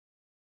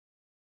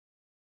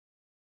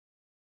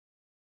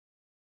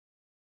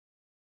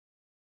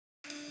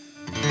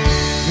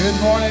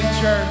Good morning,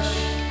 church.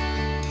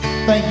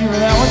 Thank you for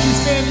that. Why don't you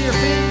stand to your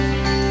feet?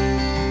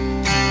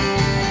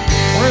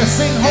 We're going to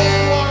sing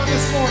Holy Water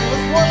this morning.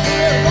 Let's worship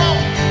Him. Come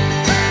on.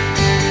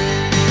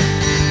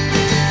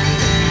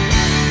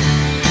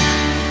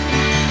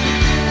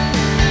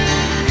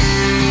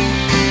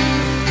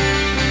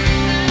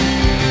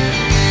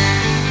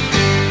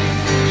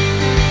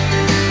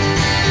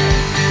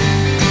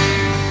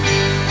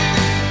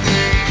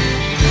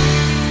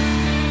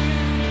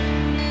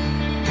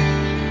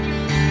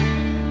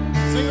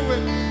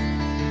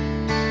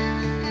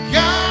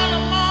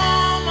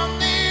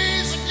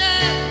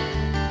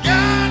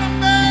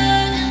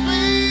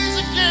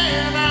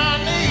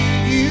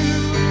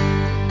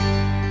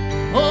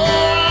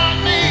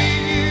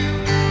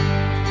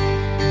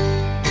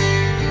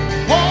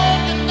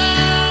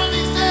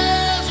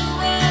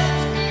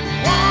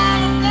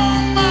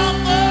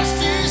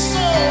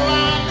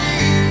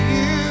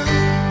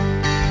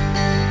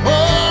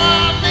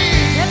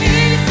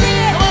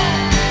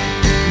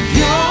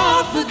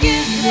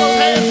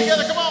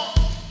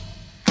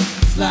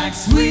 Like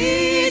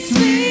sweet,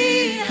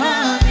 sweet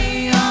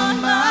honey on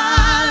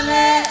my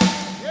lips.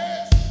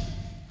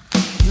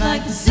 It's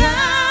like the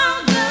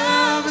sound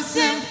of a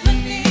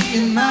symphony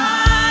in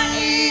my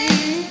ear.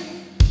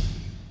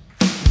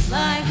 It's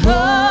like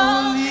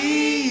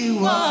holy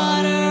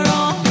water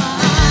on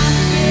my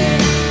skin.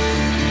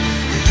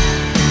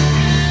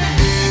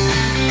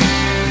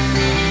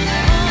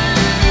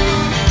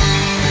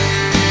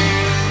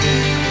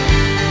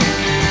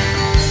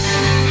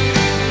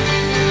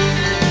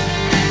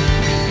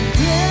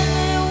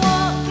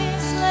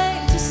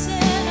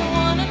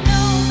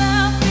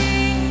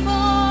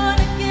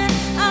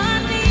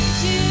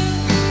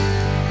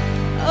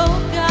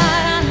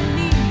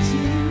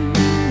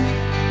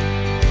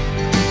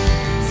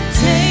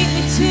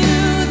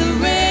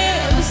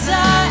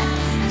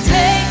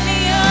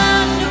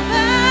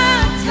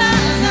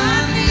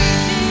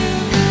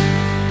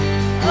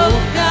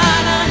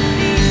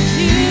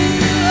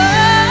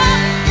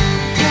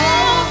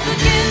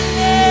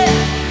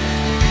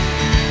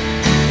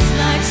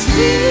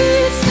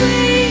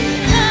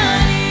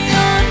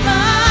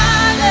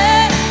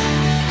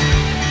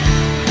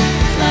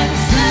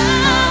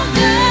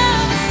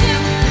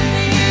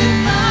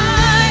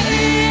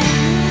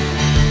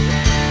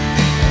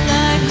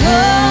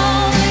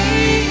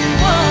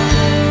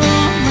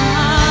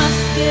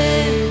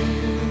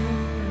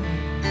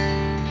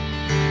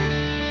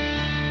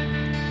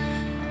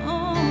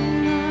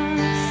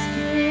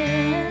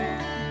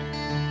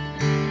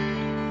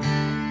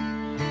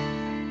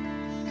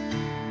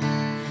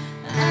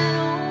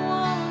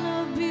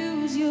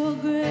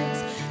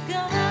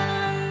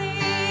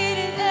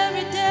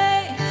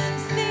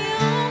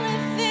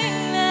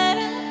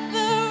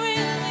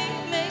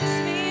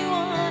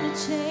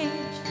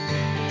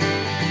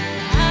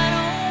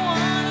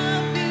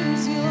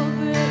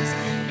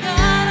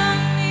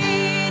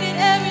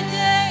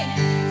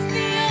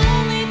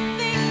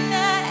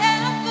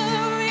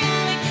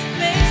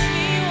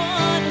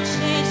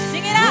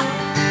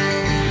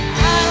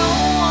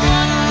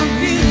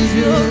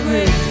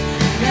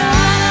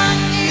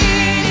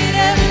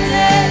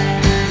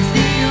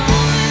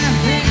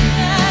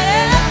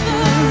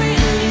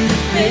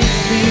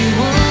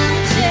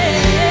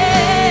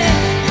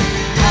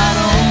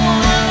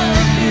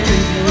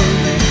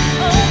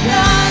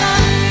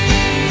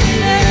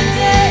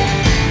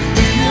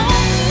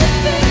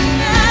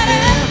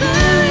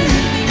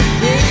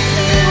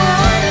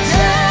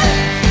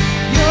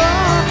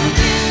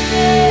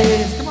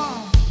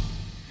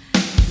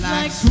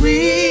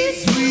 Sweet,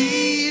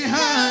 sweet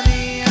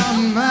honey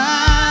on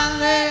my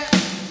lips.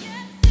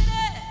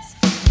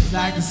 It's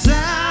like the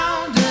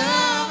sound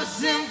of a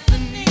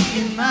symphony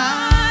in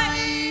my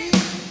ear.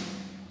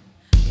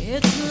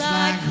 It's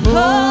like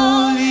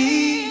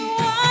holy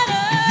water.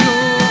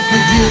 Your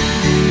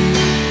forgiveness.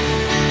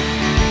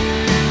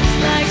 It's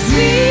like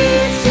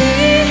sweet, sweet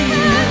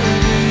honey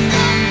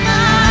on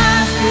my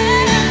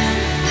lips.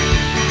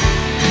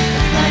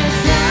 It's like the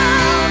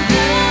sound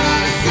of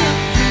a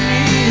symphony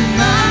in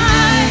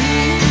my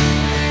ear.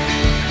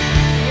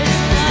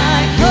 It's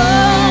like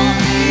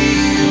holy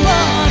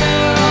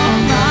water on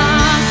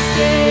my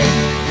skin.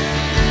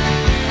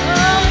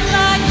 Oh, it's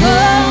like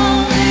holy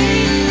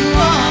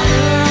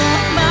water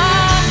on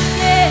my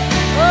skin.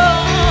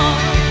 Oh,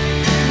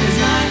 it's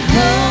like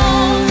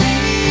holy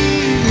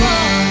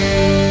water.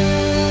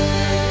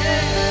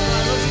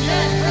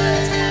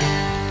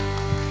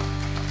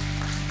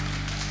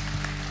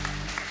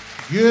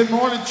 Good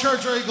morning,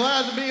 church. Are you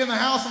glad to be in the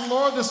house of the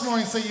Lord this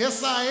morning? Say,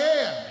 yes, I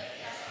am.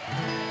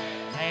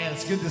 Man,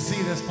 it's good to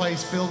see this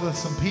place filled with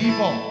some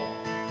people.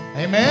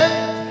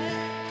 Amen?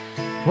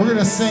 We're going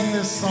to sing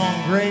this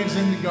song, Graves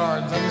in the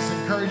Gardens. I just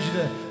encourage you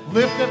to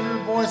lift up your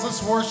voice.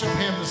 Let's worship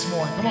Him this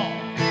morning. Come on.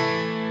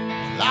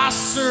 I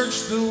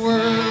searched the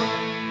world,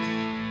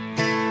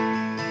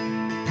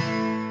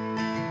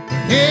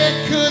 but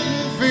it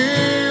couldn't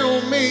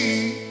fill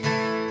me.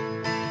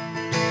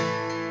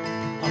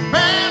 A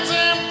man's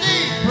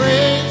empty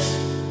praise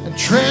and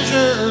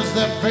treasures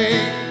that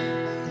fade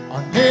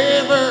are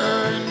never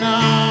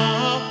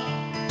enough.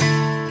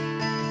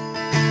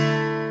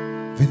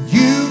 Then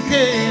you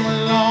came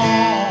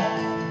along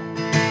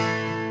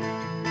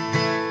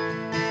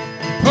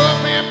and put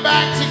me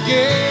back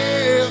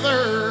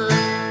together,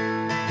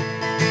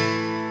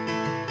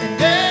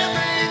 and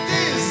every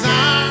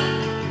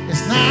desire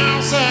is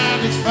now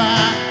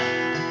satisfied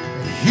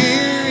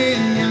here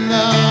in your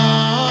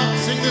love.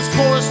 Sing this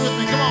chorus with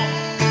me, come on.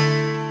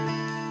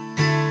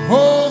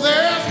 Oh,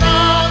 there's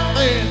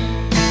nothing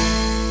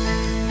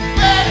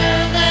better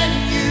than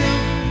you.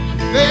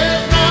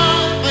 There's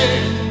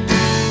nothing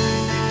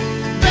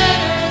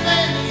better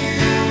than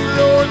you,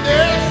 Lord.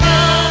 There's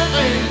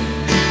nothing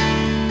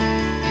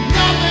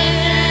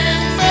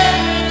is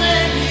better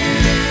than you.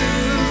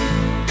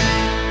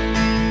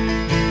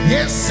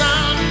 Yes, I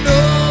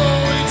know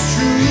it's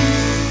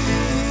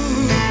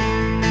true.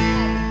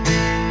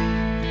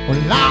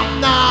 Well, I'm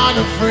not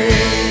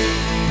afraid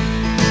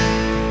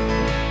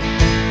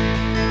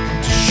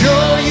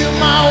show you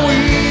my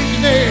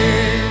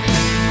weakness,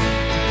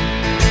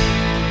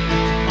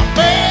 my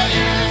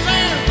failures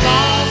and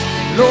flaws.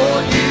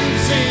 Lord, you've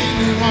seen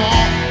them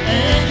all,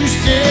 and you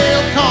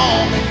still call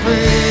me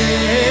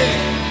friend.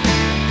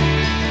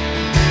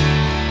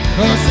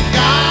 'Cause the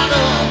God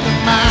of the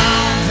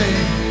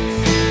mountains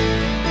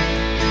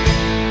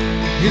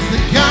is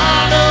the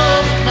God of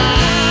the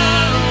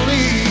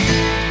valley,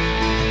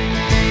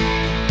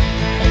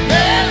 and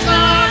there's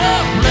not a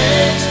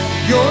place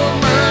your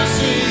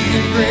mercy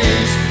and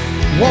grace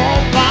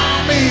won't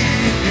find me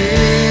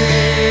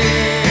again.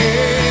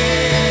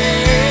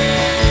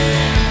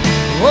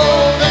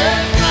 Oh,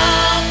 there's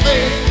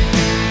nothing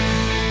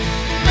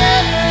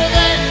better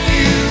than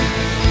you.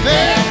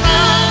 There's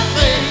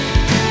nothing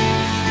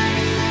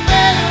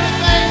better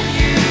than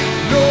you,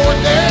 Lord.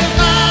 There's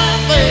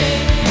nothing,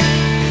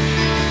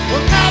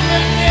 well,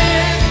 nothing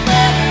is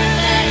better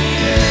than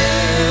you.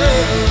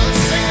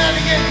 Let's sing that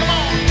again, come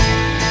on.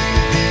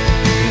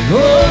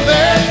 Oh,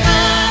 there's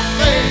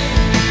nothing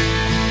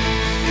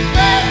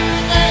better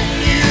than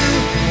you.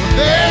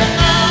 There's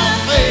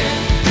nothing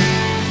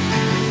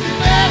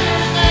better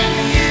than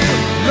you,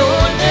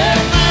 Lord.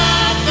 There's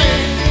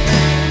nothing,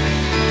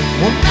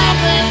 well,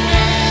 nothing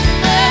is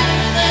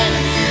better than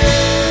you.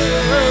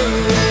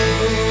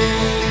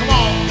 Come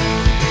on.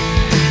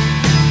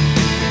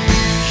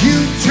 You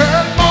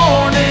turn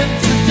mourning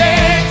to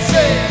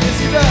dancing, yes,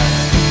 you does.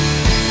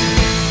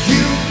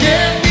 You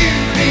give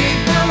beauty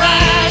for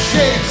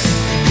ashes.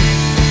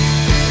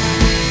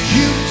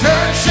 You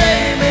turn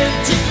shame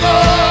into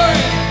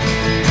glory.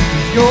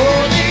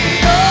 You're the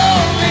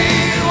only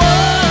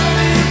one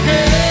who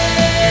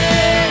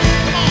can.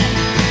 Come on.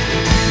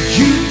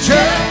 You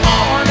turn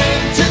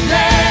mourning to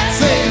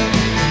dancing.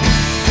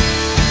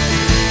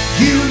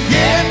 You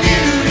give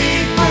beauty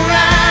for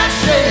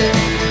ashes.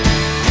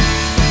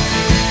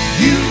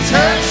 You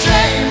turn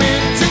shame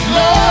into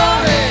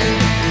glory.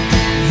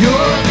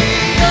 You're the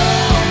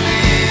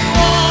only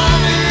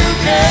one who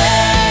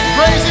can.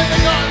 Praise in the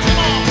garden, come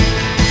on.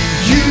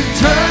 You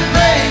turn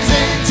praise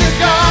into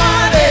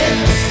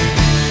gardens.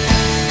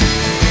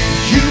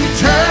 You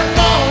turn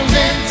bones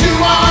into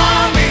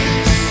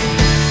armies.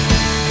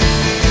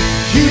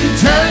 You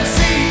turn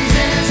seas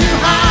into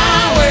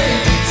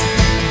highways.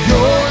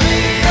 You're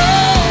the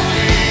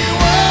only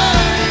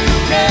one who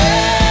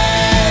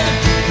can.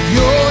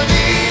 You're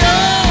the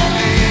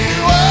only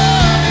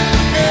one who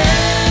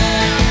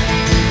can.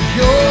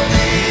 You're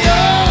the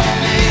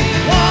only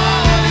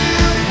one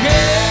who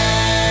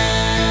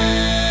can.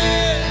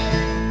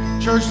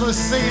 Church, let's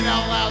sing it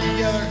out loud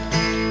together.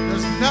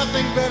 There's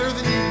nothing better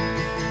than you.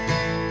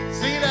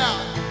 Sing it out.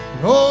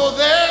 Oh,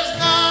 there's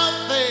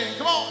nothing.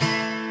 Come on.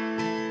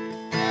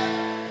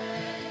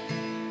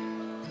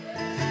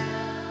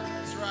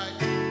 That's right.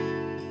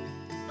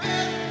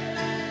 Better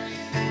than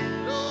you.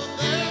 Oh,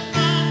 there's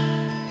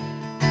nothing.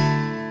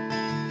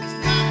 There's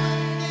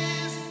nothing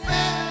is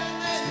better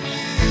than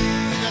you.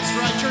 That's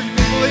right, church. If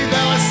you believe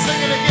that, let's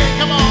sing it again.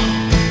 Come on.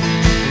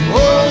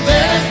 Oh,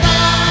 there's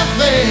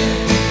nothing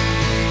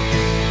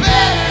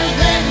better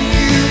than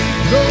you.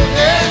 Oh,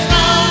 there's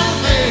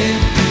nothing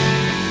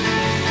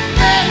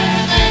better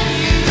than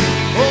you.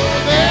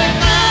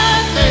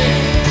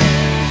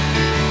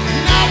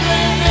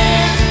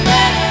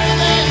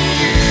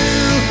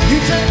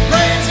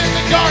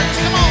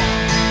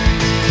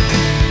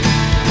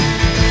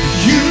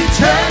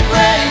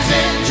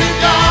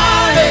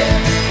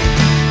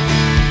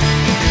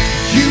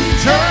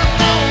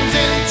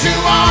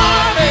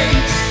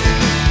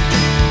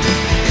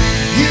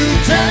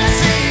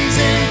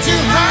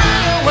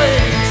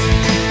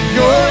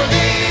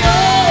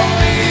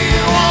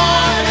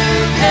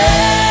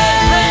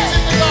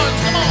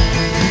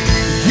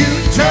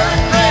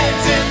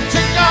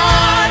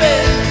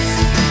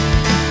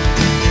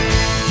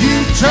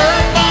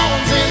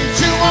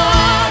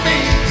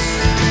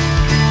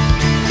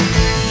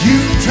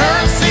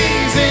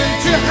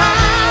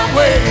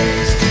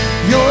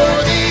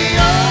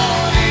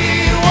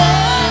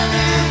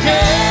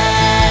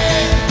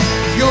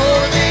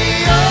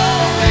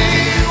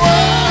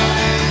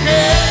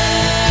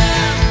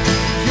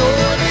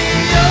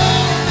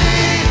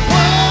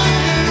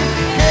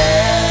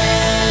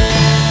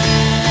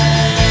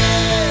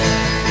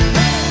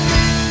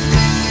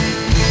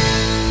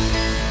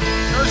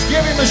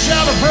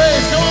 of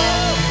praise. Come on.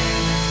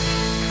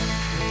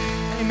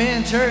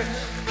 Amen, church.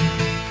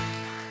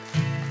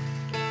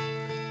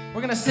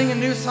 We're going to sing a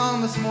new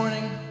song this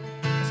morning.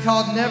 It's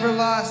called Never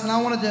Lost, and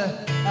I wanted to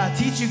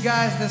teach you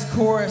guys this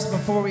chorus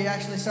before we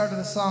actually started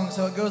the song.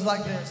 So it goes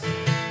like this.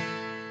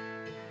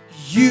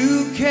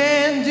 You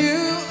can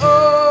do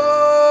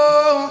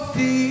all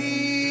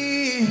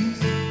things.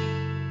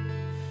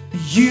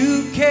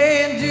 You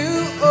can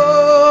do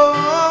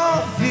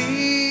all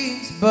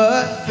things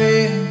but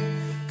fail.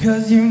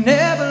 'Cause you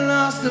never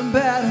lost a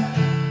battle.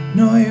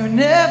 No, you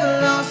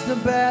never lost a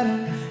battle.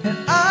 And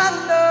I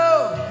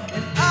know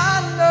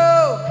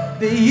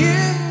that you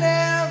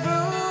never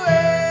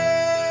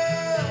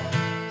will.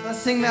 So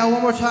let's sing that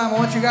one more time. I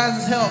want you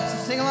guys' help. So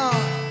sing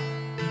along.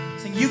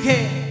 Sing, you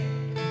can.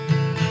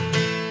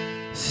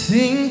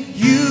 Sing,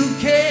 you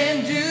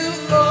can do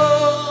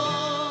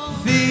all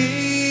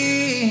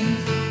things.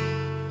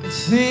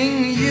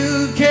 Sing,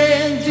 you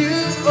can do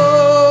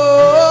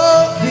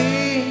all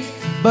things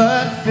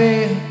but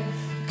fail.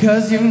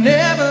 'Cause you've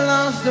never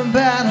lost a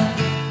battle.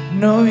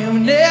 No,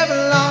 you've never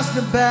lost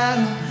a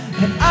battle.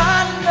 And I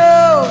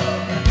know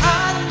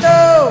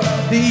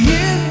that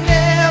you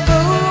never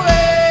will.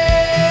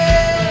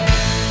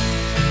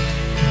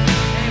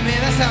 Amen,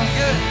 that sounds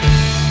good.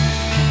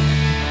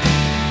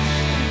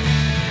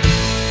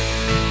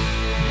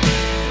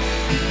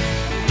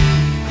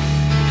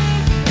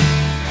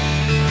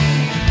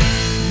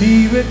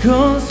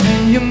 Miracles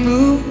when you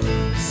move,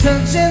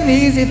 such an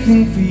easy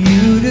thing for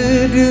you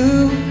to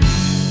do.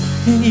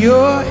 And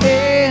your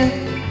hand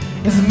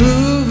is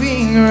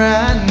moving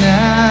right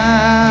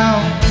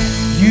now.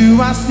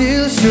 You are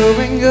still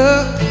showing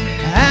up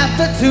at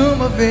the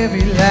tomb of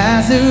every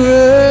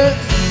Lazarus.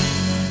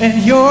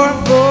 And your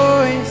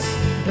voice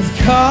is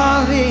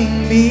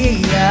calling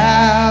me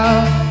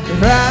out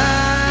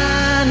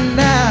right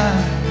now.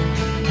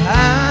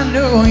 I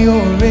know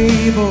you're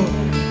able.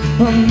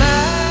 Oh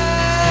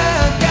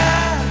my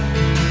God,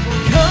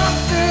 come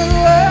through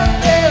up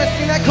there. Let's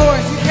sing that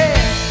chorus. You can.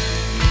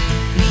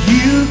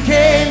 You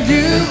can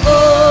do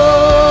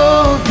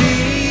all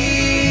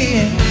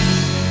things.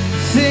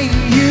 Sing,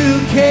 you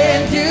can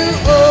do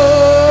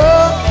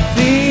all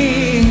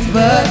things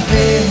but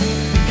fail.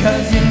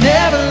 Because you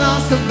never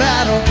lost a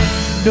battle.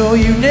 No,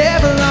 you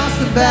never lost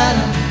a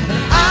battle.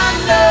 And I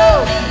know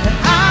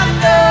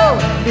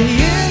that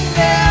you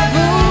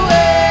never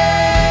will.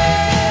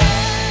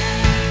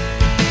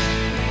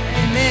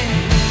 Amen.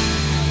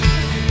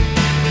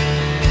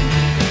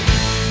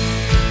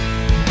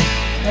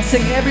 Let's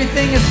sing,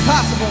 everything is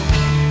possible.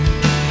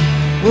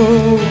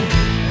 Oh,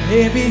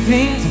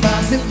 everything's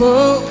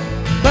possible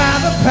by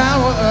the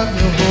power of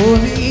your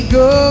Holy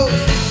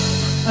Ghost.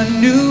 A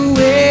new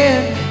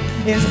wind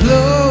is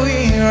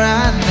blowing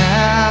right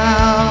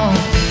now,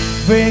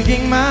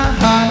 breaking my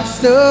heart of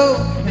stone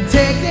and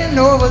taking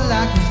over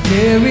like it's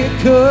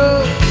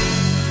Jericho.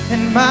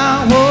 And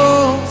my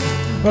walls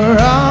are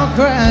all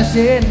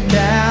crashing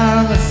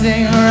down. Let's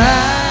sing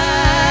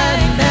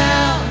right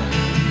now.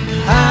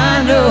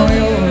 I know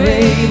you're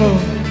able.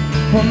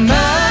 Oh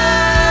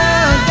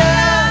my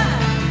God,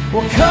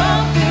 will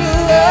come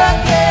through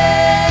again.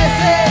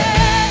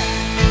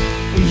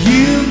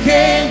 You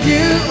can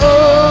do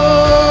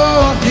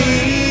all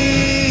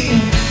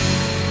things.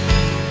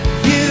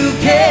 You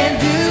can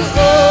do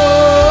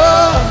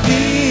all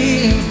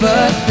things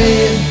but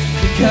fail.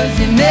 Because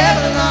you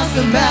never lost a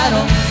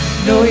battle.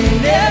 No, you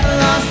never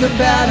lost a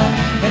battle.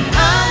 And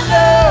I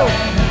know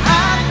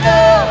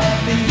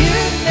that you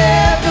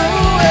never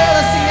will.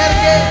 Let's sing that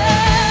again.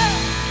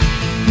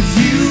 'Cause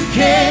you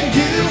can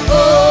do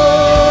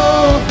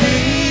all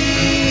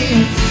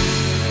things.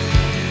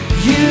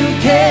 You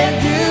can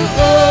do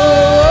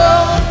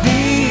all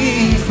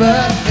things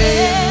but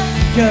fail.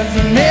 'Cause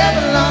you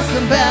never lost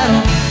a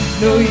battle.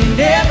 No, you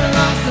never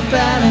lost a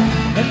battle.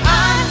 And I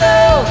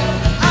know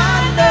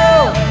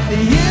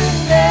that you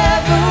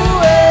never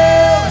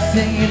will.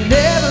 Sing, you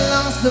never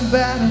lost a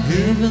battle.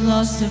 Never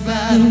lost a You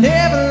battle.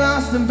 never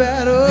lost a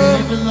battle.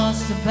 Never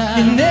lost a You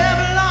battle.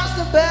 never lost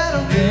a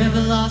battle.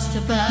 Never lost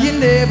a battle. You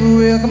never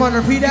will. Come on,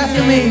 repeat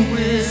after me.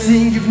 will.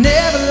 Sing, you've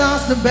never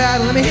lost a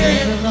battle. Let me hear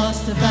Never it.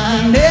 lost a You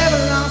battle. never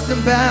lost a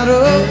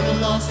battle. Never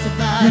lost a You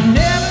battle.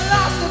 never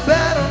lost a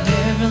battle.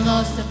 Never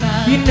lost a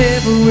battle. You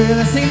never will.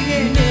 Let's sing it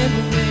again.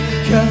 Never will.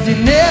 'Cause you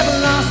never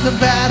lost a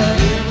battle.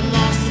 Never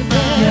lost a You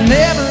battle.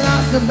 never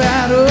lost a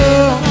battle.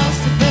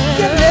 Lost a battle.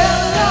 You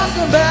never lost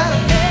a battle.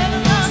 Never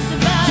lost a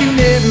battle. You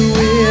never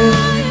will.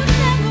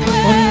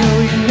 Oh Oh, no,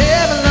 you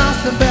never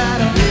lost a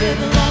battle.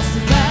 never lost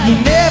a You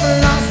battle. never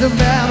lost a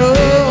battle.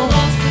 Never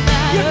lost a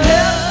battle. You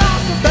never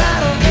lost a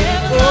battle.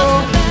 Never Oh,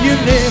 lost a battle. you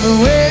never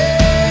will.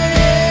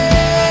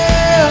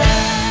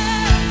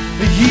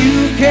 You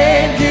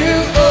can do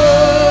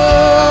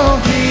all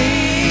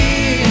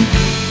things.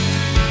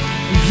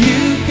 You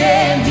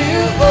can do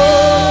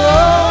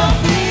all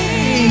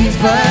things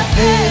but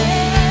fail.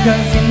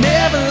 'Cause you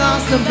never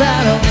lost a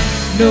battle.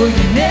 No,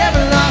 you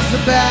never lost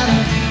a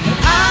battle. And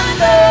I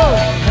know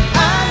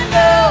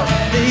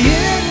that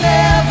you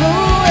never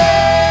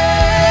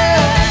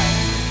will.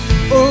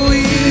 Oh,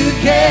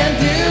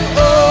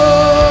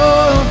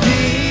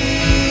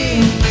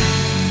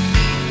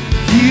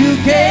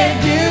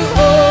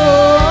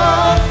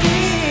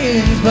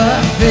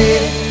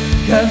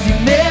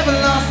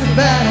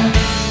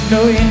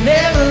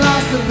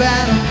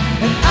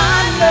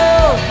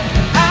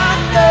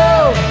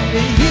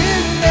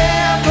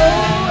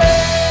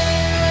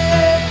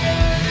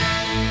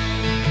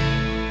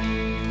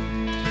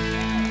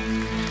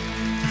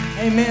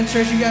 Amen,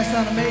 church. You guys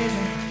sound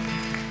amazing.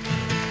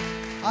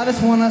 I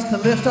just want us to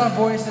lift our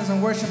voices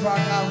and worship our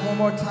God one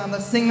more time.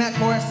 Let's sing that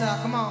chorus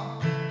out. Come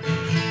on.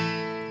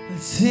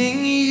 Let's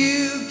sing,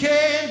 you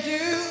can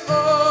do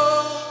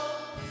all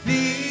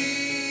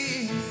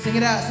things. Sing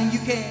it out. Sing, you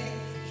can.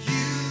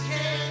 You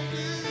can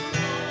do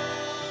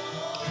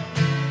all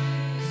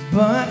things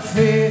but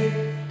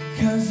fear,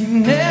 'cause you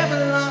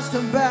never lost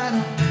a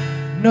battle.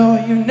 No,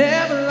 you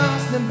never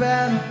lost a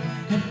battle.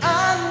 And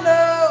I know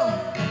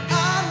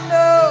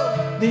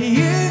that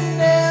you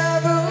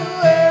never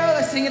will.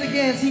 Let's sing it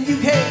again. Sing, you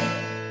can.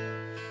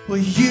 Well,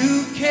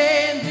 you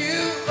can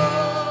do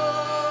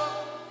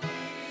all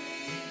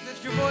things.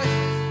 Lift your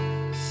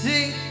voices.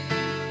 Sing.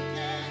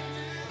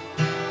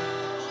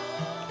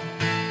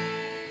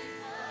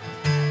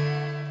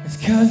 It's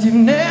 'cause you've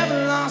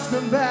never lost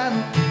a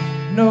battle.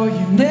 No,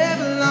 you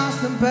never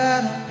lost a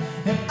battle.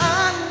 And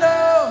I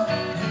know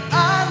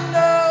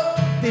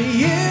that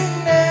you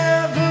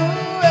never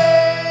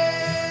will.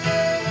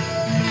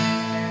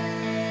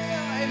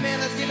 Amen.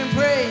 Let's give him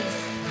praise.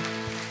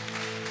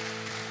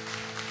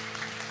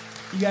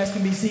 You guys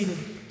can be seated.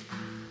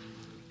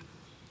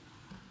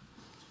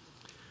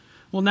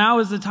 Well, now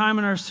is the time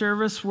in our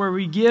service where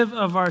we give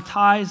of our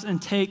tithes and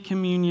take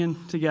communion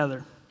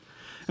together.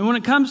 And when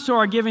it comes to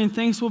our giving,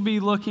 things will be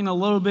looking a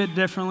little bit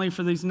differently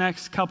for these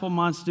next couple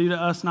months due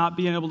to us not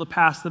being able to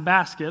pass the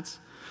baskets.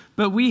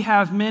 But we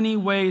have many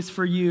ways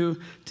for you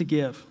to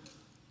give.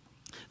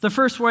 The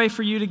first way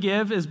for you to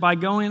give is by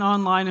going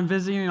online and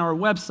visiting our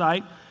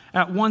website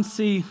at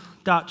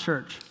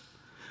 1c.church.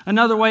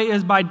 Another way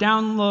is by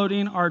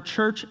downloading our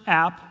church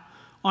app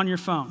on your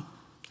phone.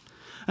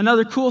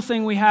 Another cool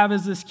thing we have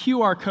is this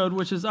QR code,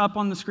 which is up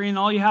on the screen.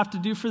 All you have to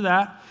do for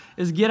that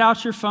is get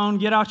out your phone,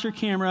 get out your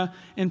camera,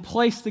 and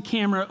place the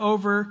camera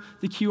over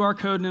the QR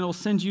code, and it'll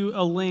send you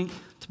a link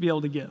to be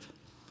able to give.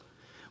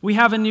 We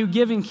have a new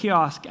giving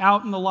kiosk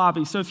out in the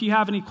lobby, so if you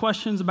have any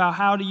questions about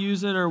how to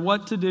use it or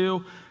what to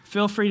do,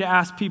 feel free to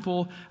ask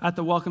people at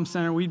the Welcome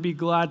Center. We'd be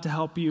glad to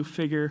help you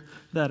figure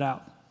that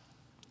out.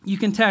 You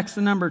can text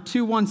the number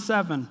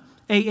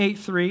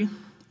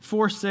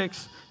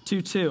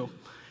 217-883-4622,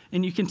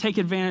 and you can take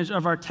advantage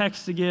of our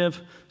text to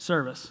give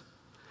service.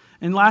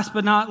 And last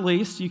but not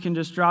least, you can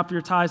just drop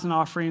your tithes and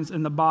offerings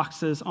in the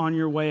boxes on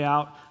your way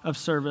out of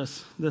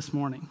service this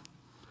morning.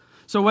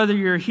 So whether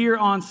you're here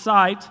on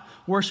site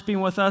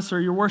worshiping with us or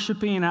you're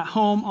worshiping at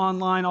home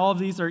online, all of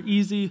these are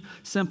easy,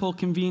 simple,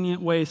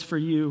 convenient ways for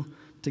you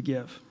to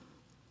give.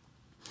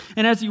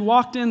 And as you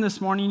walked in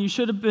this morning, you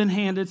should have been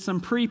handed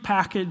some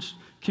pre-packaged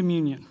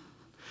communion.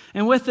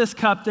 And with this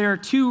cup, there are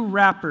two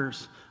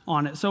wrappers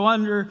on it. So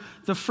under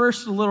the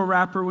first little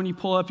wrapper, when you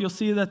pull up, you'll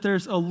see that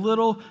there's a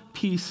little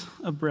piece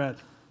of bread.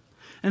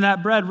 And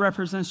that bread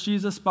represents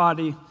Jesus'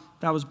 body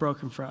that was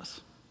broken for us.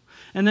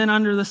 And then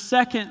under the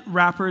second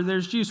wrapper,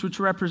 there's juice, which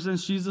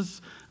represents Jesus'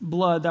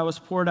 blood that was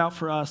poured out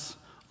for us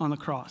on the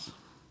cross.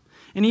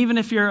 And even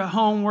if you're at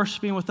home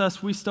worshiping with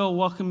us, we still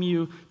welcome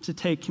you to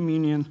take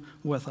communion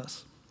with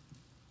us.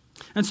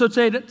 And so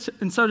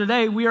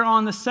today, we are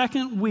on the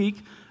second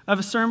week of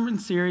a sermon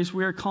series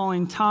we are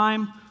calling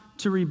Time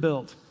to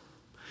Rebuild.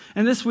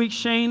 And this week,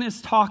 Shane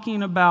is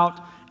talking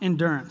about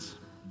endurance.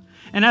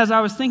 And as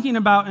I was thinking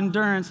about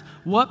endurance,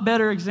 what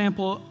better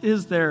example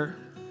is there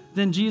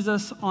than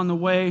Jesus on the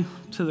way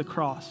to the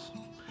cross?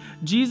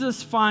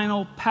 Jesus'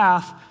 final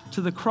path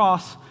to the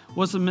cross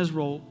was a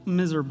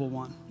miserable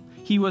one.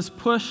 He was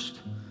pushed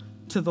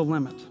to the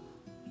limit.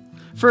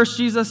 First,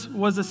 Jesus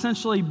was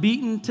essentially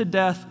beaten to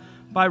death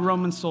by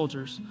Roman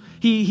soldiers.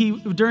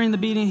 During the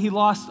beating, he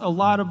lost a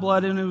lot of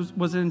blood and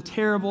was in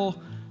terrible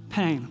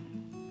pain.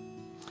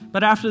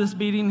 But after this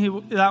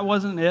beating, that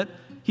wasn't it.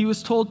 He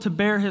was told to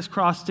bear his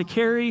cross, to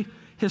carry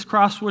his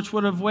cross, which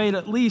would have weighed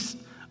at least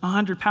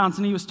 100 pounds.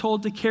 And he was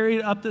told to carry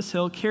it up this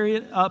hill, carry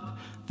it up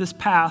this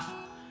path.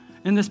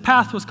 And this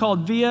path was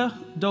called Via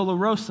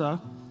Dolorosa,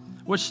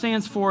 which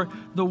stands for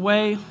the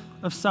way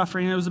of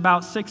suffering. It was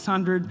about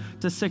 600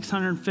 to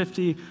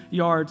 650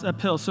 yards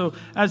uphill. So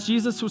as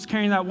Jesus was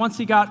carrying that, once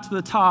he got to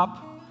the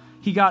top,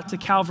 he got to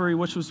Calvary,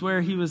 which was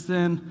where he was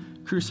then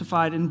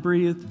crucified and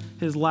breathed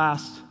his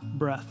last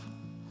breath.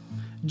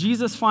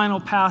 Jesus' final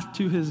path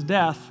to his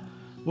death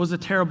was a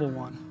terrible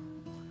one.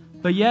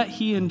 But yet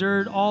he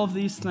endured all of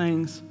these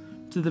things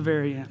to the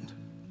very end.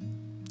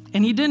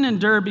 And he didn't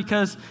endure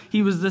because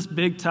he was this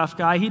big, tough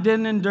guy. He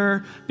didn't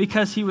endure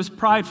because he was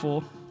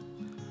prideful.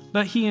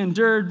 But he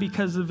endured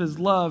because of his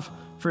love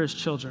for his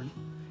children.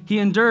 He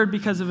endured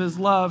because of his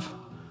love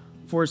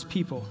for his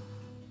people.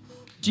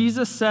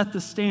 Jesus set the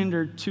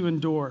standard to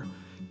endure,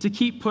 to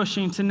keep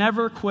pushing, to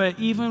never quit,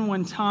 even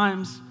when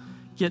times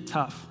get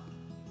tough.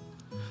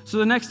 So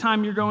the next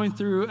time you're going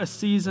through a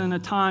season, a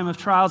time of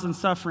trials and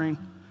suffering,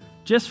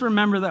 just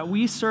remember that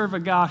we serve a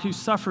God who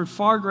suffered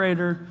far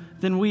greater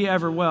than we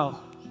ever will.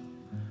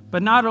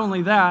 But not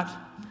only that,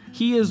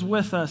 he is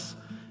with us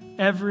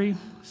every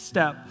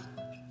step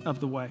of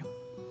the way.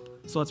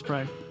 So let's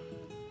pray.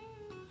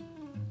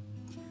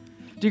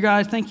 Dear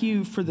God, thank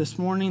you for this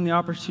morning, the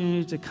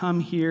opportunity to come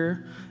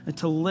here and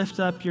to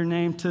lift up your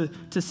name,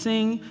 to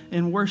sing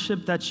and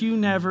worship that you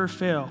never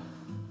fail.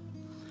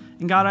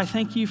 And God, I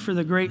thank you for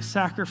the great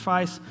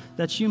sacrifice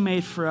that you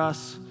made for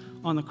us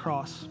on the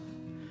cross.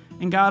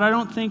 And God, I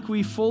don't think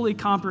we fully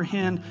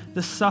comprehend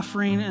the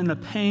suffering and the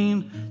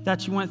pain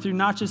that you went through,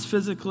 not just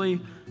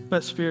physically,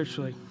 but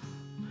spiritually.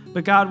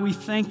 But God, we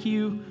thank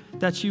you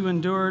that you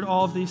endured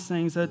all of these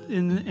things, and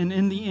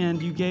in the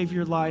end, you gave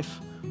your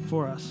life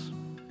for us.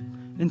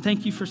 And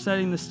thank you for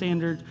setting the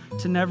standard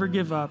to never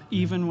give up,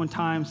 even when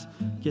times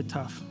get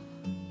tough.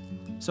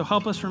 So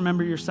help us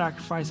remember your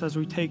sacrifice as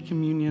we take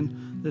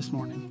communion this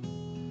morning.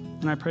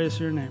 And I pray this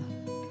in your name.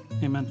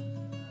 Amen.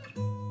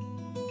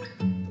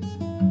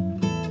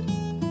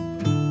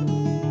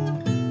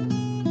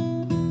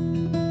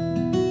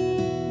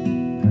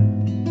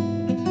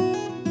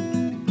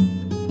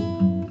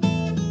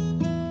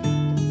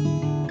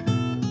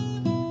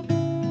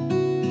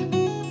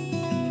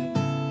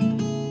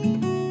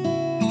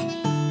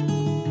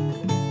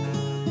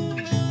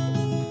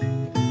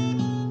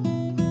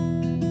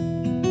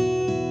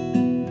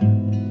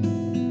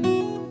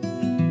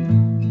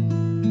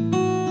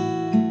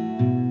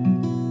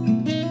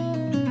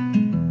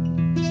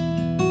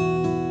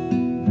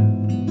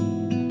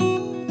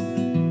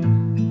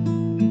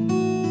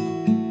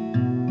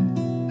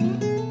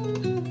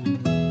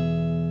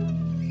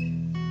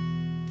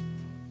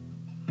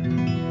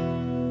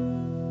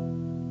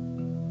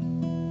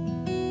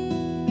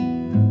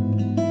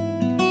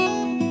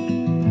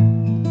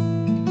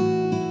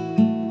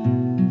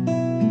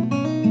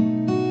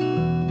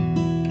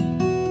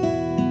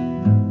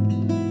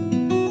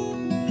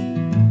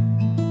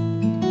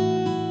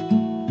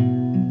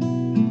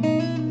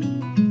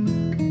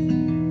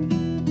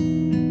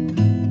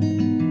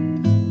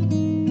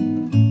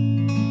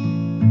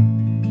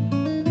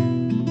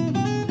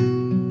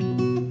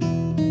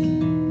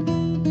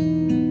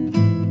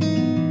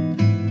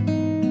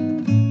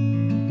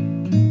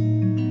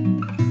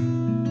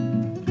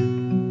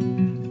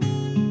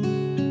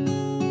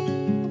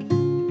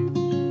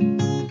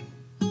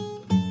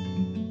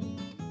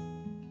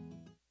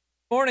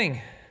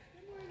 Morning.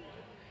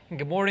 And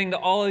good morning to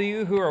all of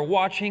you who are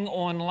watching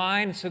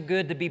online. It's so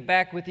good to be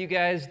back with you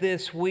guys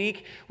this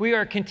week. We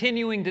are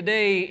continuing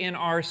today in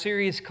our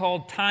series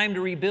called Time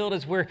to Rebuild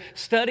as we're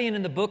studying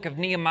in the book of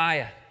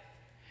Nehemiah.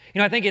 You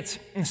know, I think it's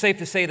safe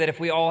to say that if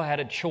we all had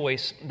a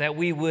choice, that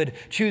we would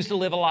choose to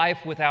live a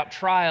life without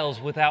trials,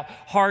 without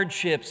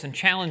hardships and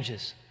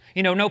challenges.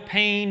 You know, no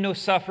pain, no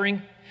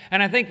suffering.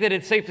 And I think that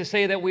it's safe to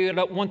say that we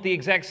would want the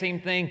exact same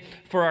thing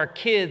for our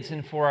kids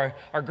and for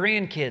our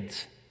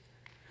grandkids.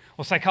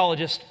 Well,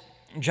 psychologist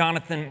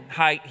Jonathan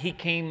Haidt, he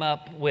came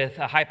up with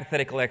a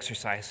hypothetical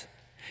exercise.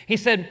 He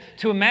said,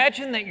 to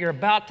imagine that you're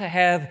about to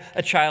have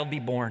a child be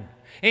born.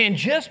 And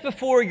just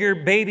before your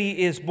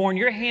baby is born,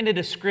 you're handed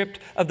a script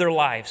of their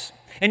lives.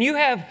 And you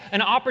have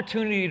an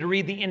opportunity to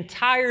read the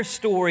entire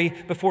story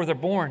before they're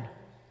born.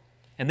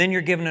 And then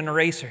you're given an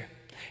eraser.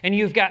 And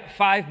you've got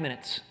 5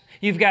 minutes.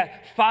 You've got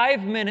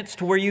 5 minutes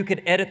to where you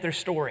could edit their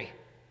story.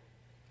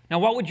 Now,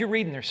 what would you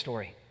read in their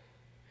story?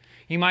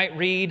 You might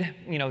read,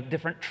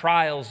 different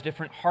trials,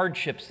 different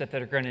hardships that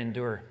they're going to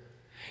endure.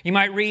 You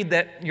might read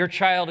that your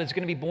child is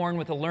going to be born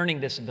with a learning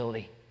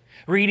disability.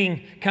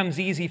 Reading comes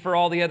easy for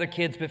all the other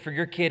kids, but for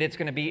your kid, it's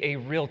going to be a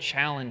real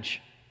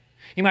challenge.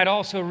 You might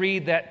also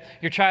read that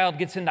your child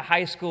gets into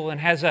high school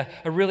and has a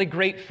really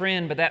great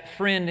friend, but that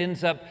friend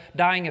ends up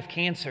dying of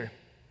cancer.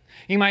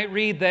 You might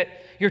read that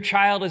your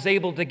child is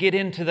able to get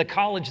into the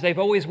college they've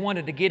always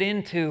wanted to get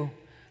into,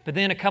 but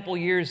then a couple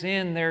years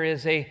in, there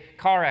is a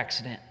car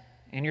accident.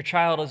 And your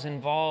child is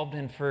involved,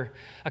 and for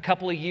a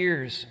couple of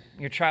years,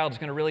 your child is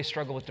going to really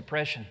struggle with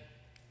depression.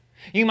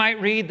 You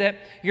might read that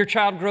your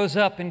child grows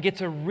up and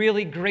gets a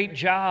really great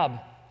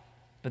job,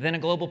 but then a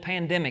global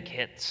pandemic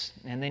hits,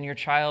 and then your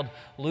child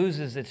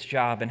loses its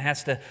job and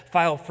has to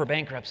file for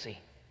bankruptcy.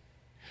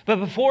 But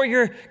before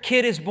your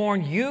kid is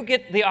born, you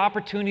get the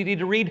opportunity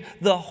to read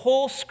the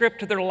whole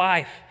script of their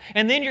life,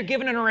 and then you're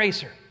given an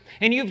eraser,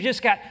 and you've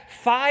just got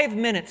 5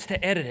 minutes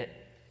to edit it.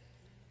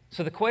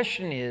 So the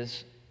question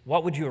is,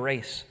 what would you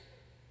erase?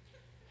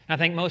 I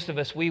think most of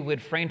us, we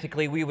would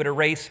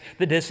erase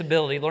the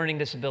disability, learning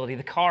disability,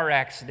 the car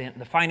accident,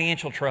 the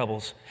financial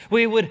troubles.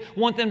 We would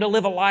want them to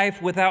live a life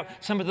without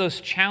some of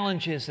those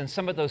challenges and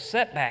some of those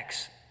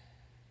setbacks.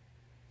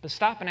 But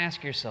stop and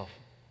ask yourself,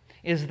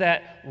 is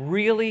that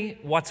really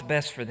what's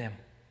best for them?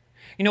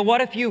 What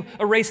if you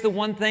erase the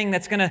one thing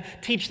that's going to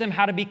teach them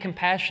how to be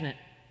compassionate?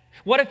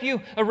 What if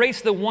you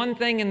erase the one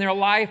thing in their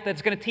life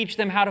that's going to teach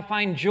them how to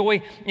find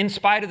joy in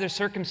spite of their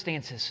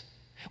circumstances?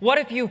 What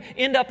if you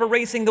end up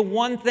erasing the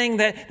one thing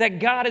that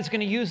God is going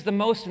to use the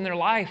most in their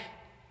life?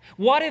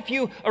 What if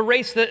you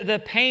erase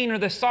the pain or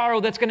the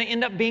sorrow that's going to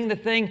end up being the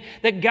thing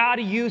that God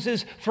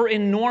uses for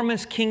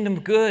enormous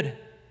kingdom good?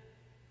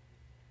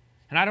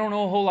 And I don't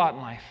know a whole lot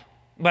in life,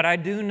 but I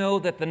do know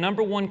that the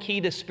number one key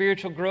to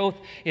spiritual growth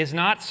is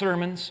not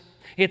sermons,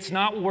 it's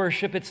not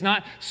worship, it's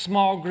not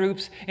small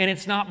groups, and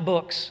it's not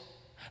books.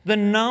 The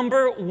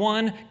number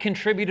one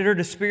contributor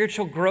to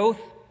spiritual growth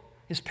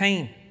is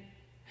pain.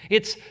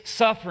 It's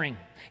suffering.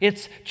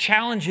 It's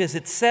challenges.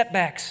 It's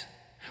setbacks.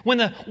 When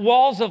the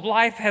walls of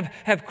life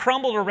have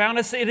crumbled around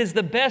us, it is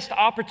the best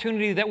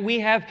opportunity that we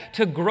have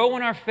to grow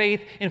in our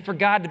faith and for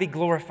God to be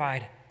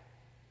glorified.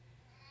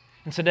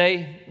 And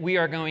today, we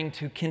are going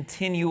to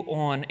continue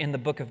on in the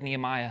book of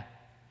Nehemiah.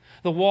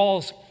 The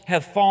walls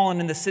have fallen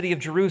in the city of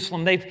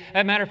Jerusalem. As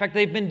a matter of fact,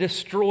 they've been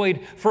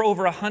destroyed for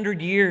over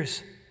 100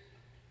 years.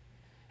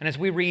 And as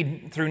we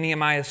read through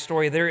Nehemiah's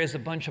story, there is a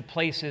bunch of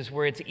places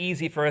where it's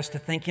easy for us to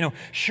think,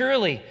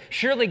 surely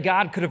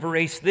God could have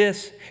erased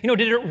this. Did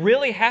it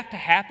really have to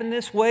happen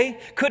this way?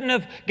 Couldn't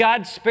have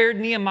God spared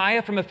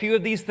Nehemiah from a few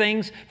of these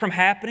things from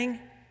happening?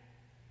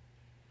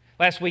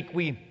 Last week,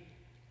 we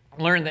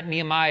learned that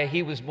Nehemiah,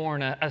 he was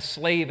born a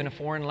slave in a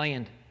foreign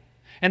land.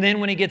 And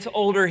then when he gets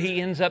older, he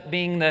ends up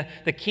being the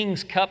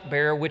king's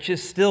cupbearer, which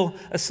is still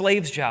a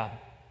slave's job.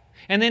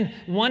 And then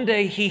one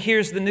day he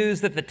hears the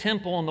news that the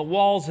temple and the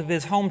walls of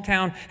his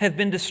hometown have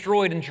been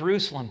destroyed in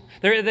Jerusalem.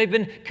 They've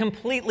been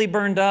completely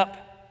burned up.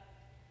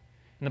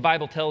 And the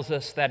Bible tells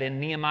us that in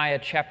Nehemiah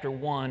chapter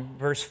 1,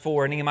 verse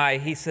 4, Nehemiah,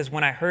 he says,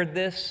 "When I heard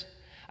this,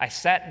 I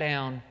sat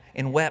down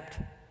and wept."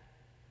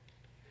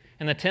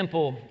 And the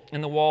temple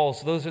and the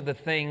walls, those are the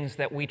things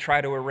that we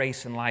try to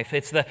erase in life.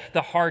 It's the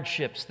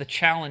hardships, the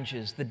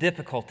challenges, the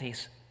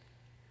difficulties.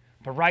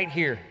 But right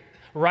here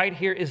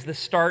is the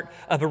start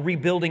of a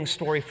rebuilding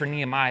story for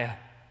Nehemiah.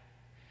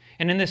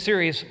 And in this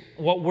series,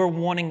 what we're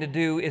wanting to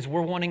do is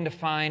we're wanting to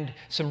find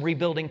some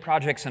rebuilding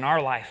projects in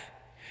our life.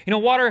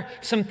 What are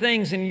some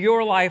things in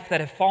your life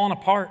that have fallen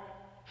apart?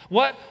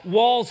 What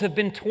walls have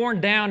been torn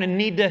down and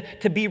need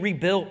to be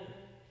rebuilt?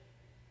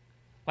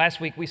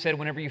 Last week we said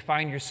whenever you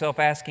find yourself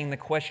asking the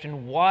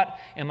question, what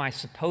am I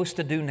supposed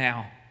to do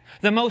now?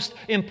 The most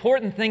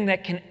important thing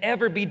that can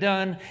ever be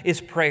done is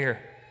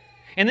prayer.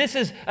 And this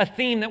is a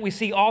theme that we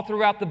see all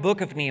throughout the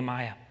book of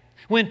Nehemiah.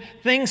 When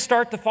things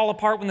start to fall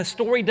apart, when the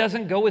story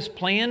doesn't go as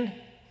planned,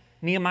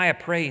 Nehemiah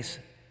prays.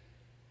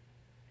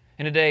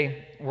 And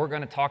today we're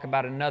going to talk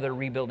about another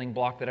rebuilding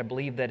block that I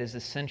believe that is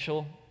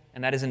essential,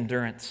 and that is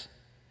endurance.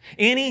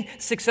 Any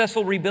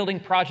successful rebuilding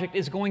project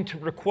is going to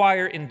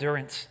require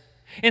endurance.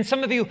 And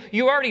some of you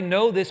already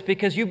know this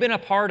because you've been a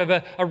part of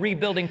a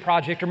rebuilding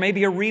project or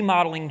maybe a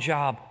remodeling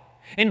job.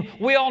 And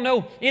we all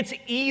know it's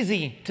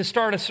easy to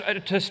start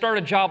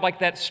a job like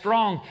that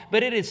strong,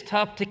 but it is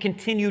tough to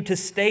continue to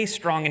stay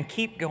strong and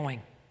keep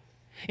going.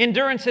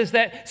 Endurance is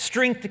that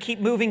strength to keep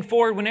moving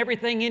forward when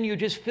everything in you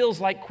just feels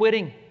like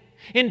quitting.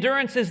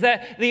 Endurance is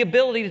that the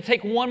ability to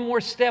take one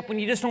more step when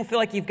you just don't feel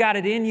like you've got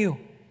it in you.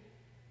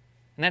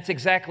 And that's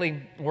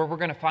exactly where we're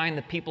going to find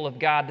the people of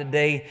God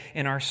today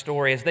in our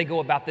story as they go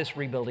about this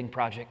rebuilding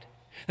project.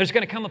 There's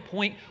going to come a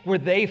point where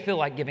they feel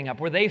like giving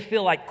up, where they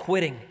feel like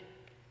quitting.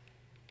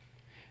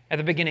 At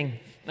the beginning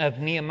of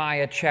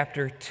Nehemiah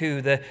chapter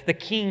 2, the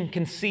king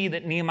can see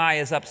that Nehemiah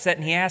is upset,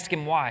 and he asks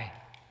him why.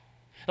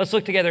 Let's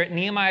look together at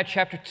Nehemiah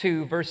chapter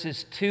 2,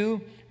 verses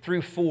 2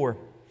 through 4.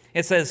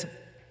 It says,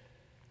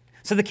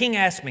 "So the king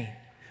asked me,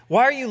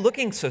 'Why are you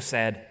looking so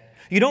sad?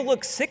 You don't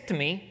look sick to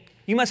me.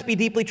 You must be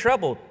deeply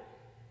troubled.'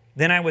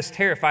 Then I was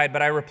terrified,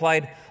 but I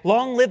replied,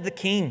 'Long live the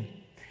king.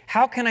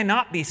 How can I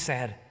not be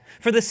sad?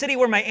 For the city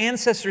where my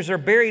ancestors are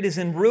buried is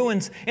in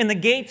ruins, and the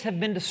gates have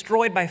been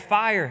destroyed by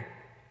fire.'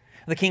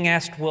 The king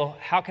asked, 'Well,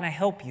 how can I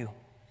help you?'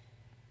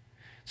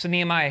 So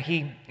Nehemiah,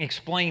 he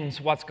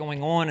explains what's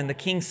going on, and the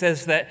king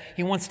says that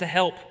he wants to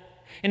help.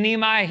 And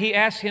Nehemiah, he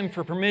asks him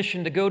for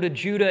permission to go to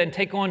Judah and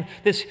take on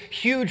this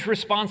huge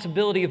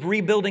responsibility of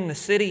rebuilding the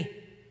city.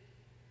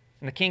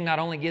 And the king not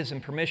only gives him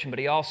permission, but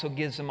he also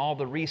gives him all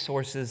the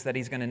resources that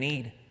he's going to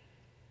need.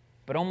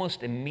 But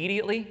almost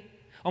immediately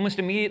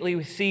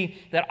we see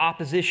that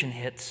opposition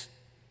hits.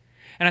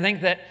 And I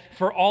think that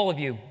for all of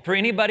you, for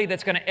anybody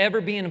that's going to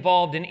ever be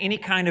involved in any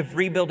kind of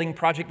rebuilding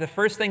project, the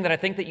first thing that I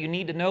think that you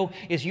need to know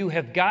is you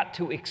have got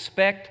to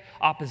expect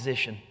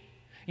opposition.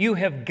 You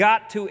have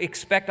got to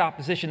expect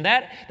opposition.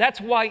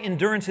 That's why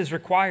endurance is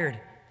required.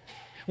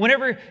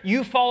 Whenever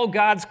you follow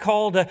God's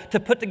call to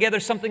put together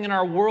something in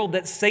our world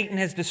that Satan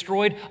has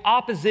destroyed,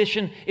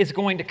 opposition is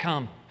going to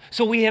come.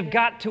 So we have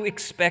got to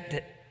expect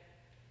it.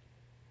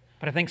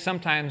 But I think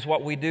sometimes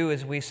what we do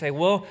is we say,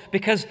 well,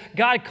 because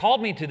God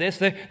called me to this,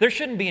 there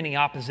shouldn't be any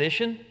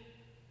opposition.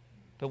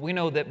 But we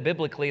know that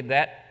biblically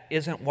that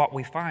isn't what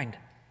we find.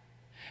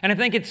 And I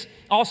think it's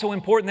also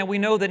important that we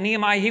know that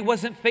Nehemiah, he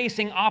wasn't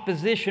facing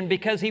opposition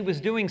because he was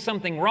doing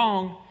something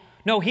wrong.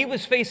 No, he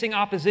was facing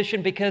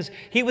opposition because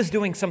he was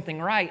doing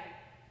something right.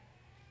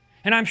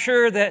 And I'm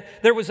sure that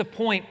there was a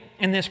point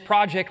in this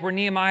project where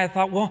Nehemiah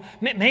thought, well,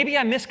 maybe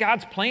I missed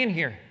God's plan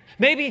here.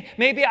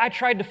 Maybe I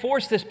tried to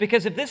force this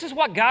because if this is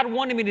what God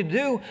wanted me to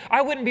do,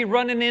 I wouldn't be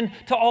running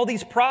into all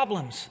these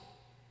problems.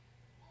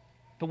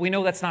 But we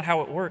know that's not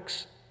how it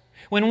works.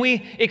 When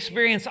we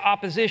experience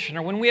opposition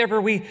or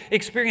whenever we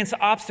experience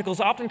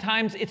obstacles,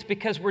 oftentimes it's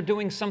because we're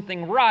doing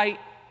something right,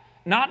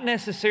 not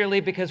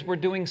necessarily because we're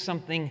doing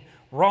something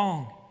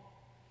wrong.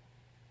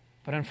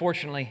 But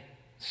unfortunately,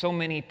 so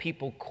many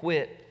people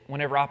quit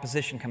whenever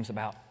opposition comes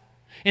about.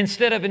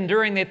 Instead of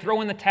enduring, they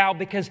throw in the towel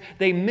because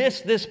they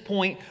miss this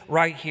point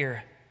right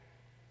here.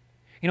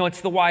 You know,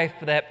 it's the wife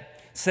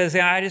that says,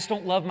 I just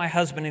don't love my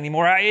husband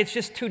anymore. It's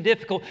just too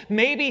difficult.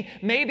 Maybe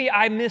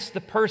I missed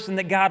the person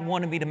that God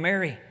wanted me to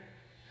marry.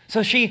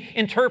 So she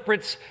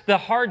interprets the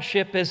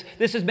hardship as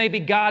this is maybe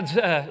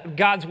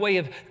God's way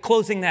of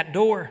closing that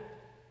door.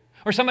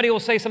 Or somebody will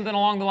say something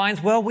along the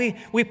lines, well,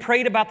 we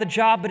prayed about the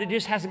job, but it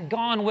just hasn't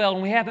gone well,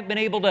 and we haven't been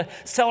able to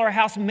sell our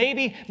house.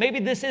 Maybe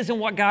this isn't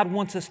what God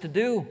wants us to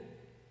do.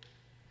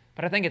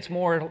 But I think it's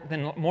more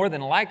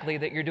than likely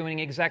that you're doing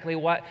exactly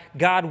what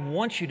God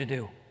wants you to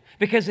do.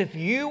 Because if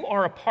you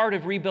are a part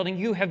of rebuilding,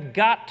 you have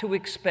got to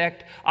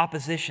expect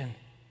opposition.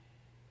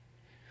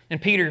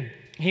 And Peter,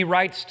 he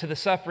writes to the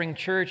suffering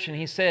church, and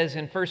he says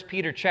in 1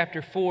 Peter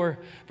chapter 4,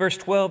 verse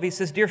 12, he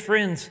says, Dear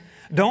friends,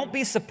 don't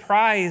be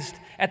surprised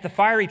at the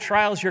fiery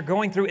trials you're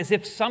going through as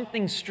if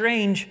something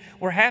strange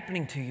were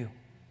happening to you.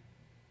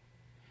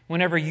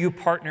 Whenever you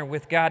partner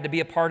with God to be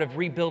a part of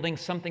rebuilding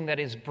something that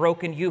is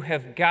broken, you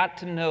have got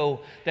to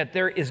know that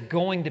there is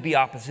going to be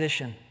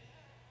opposition.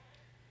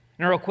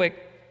 Now, real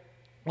quick,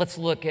 let's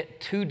look at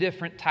two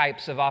different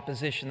types of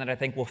opposition that I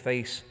think we'll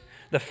face.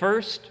 The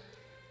first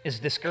is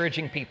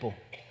discouraging people.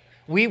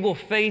 We will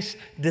face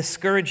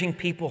discouraging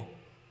people.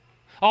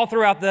 All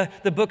throughout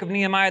the book of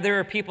Nehemiah, there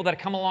are people that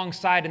come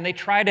alongside and they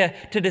try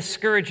to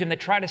discourage him, they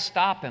try to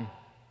stop him.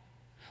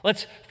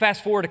 Let's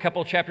fast forward a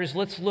couple of chapters.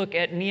 Let's look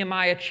at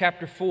Nehemiah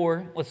chapter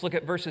 4. Let's look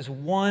at verses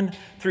 1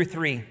 through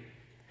 3.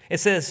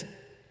 It says,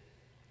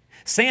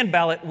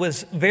 Sanballat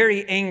was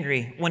very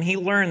angry when he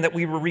learned that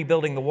we were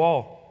rebuilding the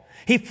wall.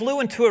 He flew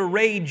into a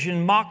rage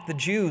and mocked the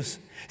Jews,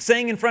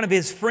 saying in front of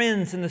his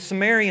friends and the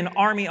Samaritan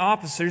army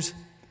officers,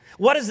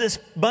 what does this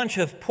bunch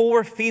of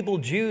poor, feeble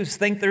Jews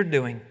think they're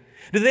doing?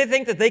 Do they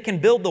think that they can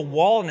build the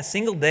wall in a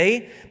single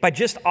day by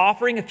just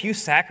offering a few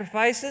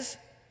sacrifices?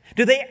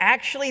 Do they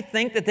actually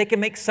think that they can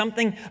make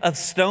something of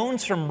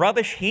stones from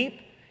rubbish heap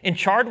and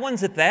charred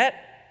ones at that?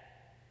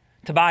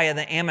 Tobiah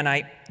the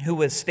Ammonite, who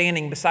was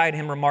standing beside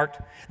him, remarked,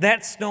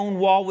 that stone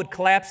wall would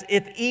collapse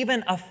if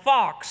even a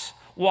fox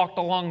walked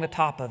along the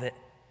top of it.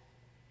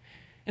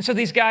 And so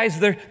these guys,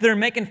 they're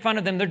making fun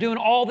of them. They're doing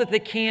all that they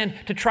can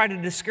to try to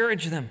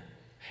discourage them.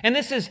 And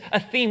this is a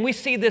theme. We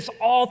see this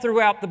all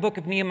throughout the book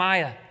of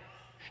Nehemiah.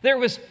 There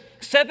was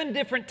 7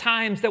 different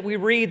times that we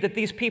read that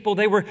these people,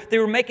 they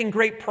were making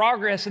great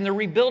progress in their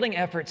rebuilding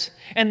efforts.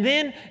 And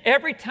then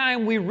every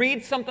time we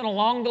read something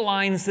along the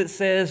lines that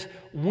says,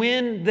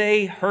 when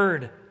they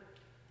heard.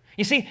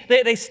 You see,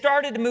 they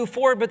started to move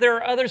forward, but there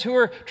are others who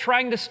are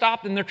trying to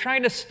stop them. They're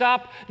trying to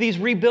stop these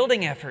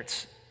rebuilding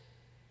efforts.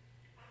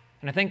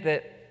 And I think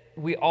that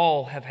we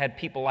all have had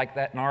people like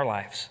that in our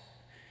lives.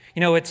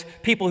 You know, it's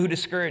people who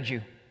discourage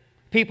you,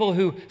 people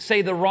who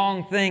say the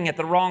wrong thing at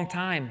the wrong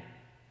time.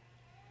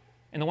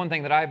 And the one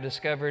thing that I've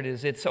discovered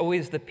is it's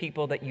always the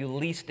people that you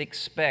least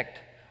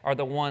expect are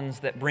the ones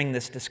that bring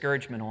this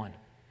discouragement on.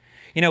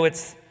 You know,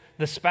 it's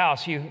the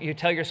spouse. You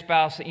tell your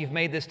spouse that you've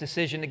made this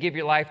decision to give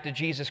your life to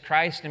Jesus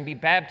Christ and be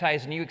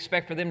baptized, and you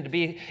expect for them to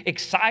be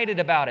excited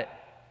about it.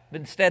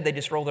 But instead, they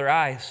just roll their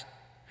eyes.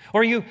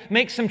 Or you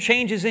make some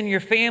changes in your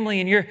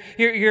family and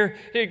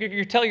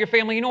you tell your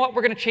family, you know what,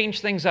 we're going to change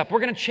things up. We're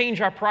going to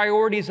change our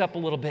priorities up a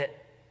little bit.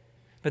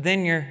 But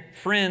then your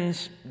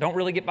friends don't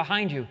really get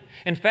behind you.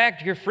 In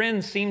fact, your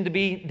friends seem to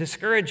be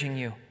discouraging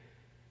you.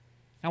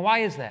 Now, why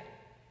is that?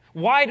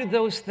 Why do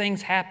those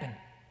things happen?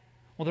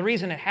 Well, the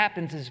reason it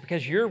happens is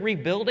because you're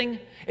rebuilding.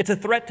 It's a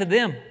threat to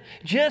them.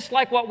 Just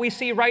like what we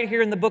see right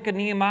here in the book of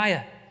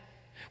Nehemiah.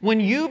 When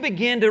you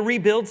begin to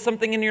rebuild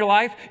something in your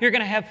life, you're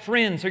going to have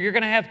friends or you're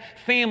going to have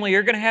family,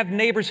 you're going to have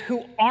neighbors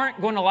who aren't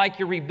going to like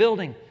your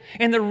rebuilding.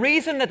 And the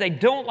reason that they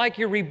don't like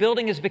your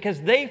rebuilding is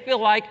because they feel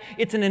like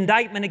it's an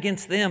indictment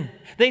against them.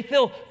 They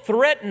feel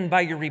threatened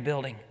by your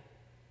rebuilding.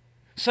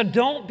 So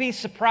don't be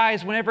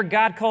surprised whenever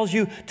God calls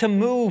you to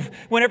move,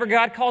 whenever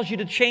God calls you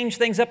to change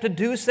things up, to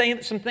do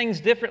some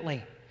things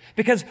differently.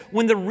 Because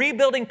when the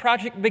rebuilding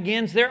project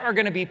begins, there are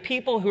going to be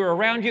people who are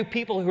around you,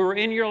 people who are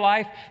in your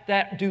life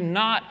that do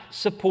not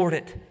support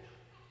it.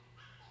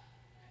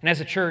 And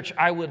as a church,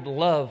 I would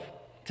love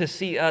to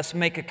see us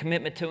make a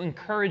commitment to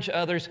encourage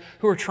others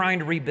who are trying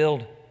to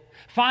rebuild.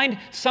 Find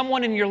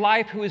someone in your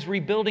life who is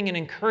rebuilding and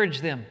encourage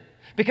them.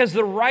 Because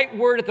the right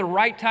word at the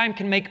right time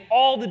can make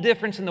all the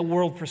difference in the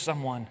world for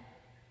someone.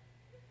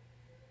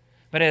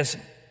 But as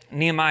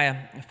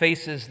Nehemiah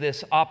faces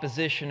this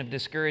opposition of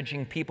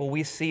discouraging people,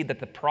 we see that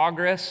the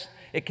progress,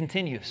 it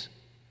continues.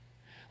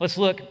 Let's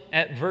look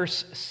at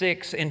verse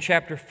 6 in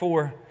chapter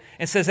 4.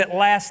 It says, at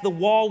last the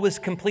wall was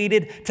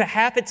completed to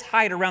half its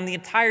height around the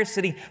entire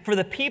city, for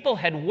the people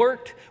had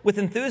worked with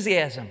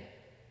enthusiasm.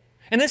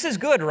 And this is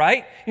good,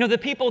 right? You know, the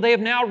people, they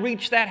have now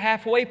reached that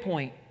halfway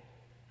point.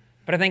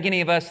 But I think any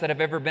of us that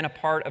have ever been a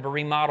part of a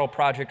remodel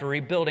project or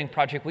rebuilding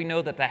project, we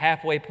know that the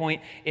halfway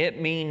point,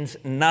 it means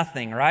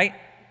nothing, right?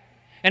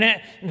 And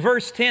at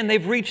verse 10,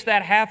 they've reached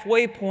that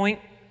halfway point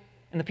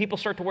and the people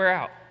start to wear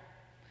out.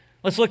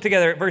 Let's look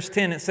together at verse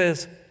 10. It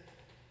says,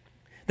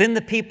 then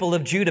the people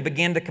of Judah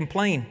began to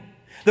complain.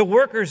 The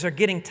workers are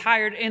getting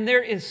tired, and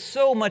there is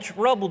so much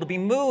rubble to be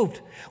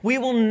moved. We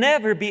will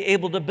never be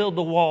able to build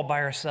the wall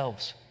by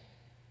ourselves.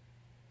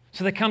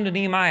 So they come to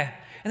Nehemiah,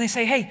 and they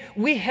say, hey,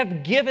 we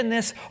have given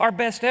this our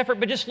best effort,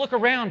 but just look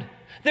around.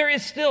 There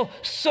is still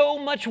so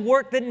much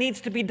work that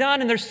needs to be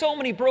done, and there's so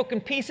many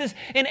broken pieces,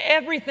 and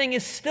everything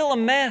is still a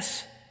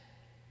mess.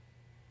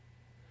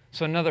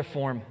 So another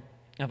form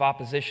of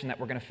opposition that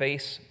we're going to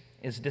face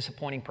is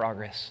disappointing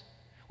progress.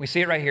 We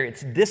see it right here.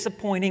 It's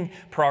disappointing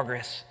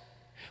progress.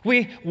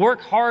 We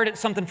work hard at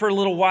something for a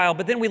little while,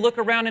 but then we look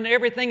around and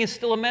everything is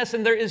still a mess,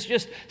 and there is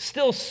just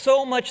still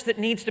so much that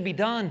needs to be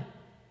done.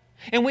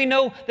 And we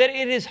know that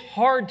it is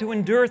hard to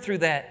endure through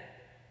that.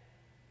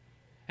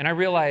 And I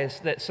realize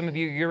that some of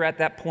you, you're at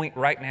that point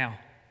right now.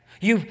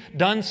 You've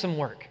done some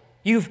work.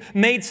 You've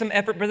made some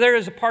effort, but there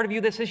is a part of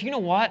you that says, you know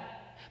what?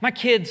 My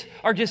kids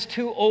are just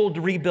too old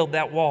to rebuild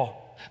that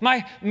wall.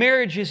 My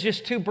marriage is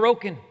just too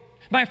broken.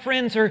 My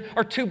friends are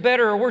too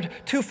better, or we're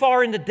too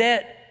far into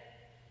debt.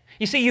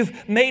 You see,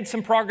 you've made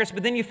some progress,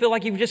 but then you feel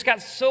like you've just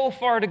got so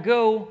far to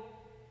go,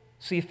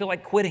 so you feel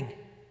like quitting.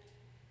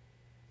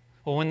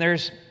 Well, when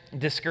there's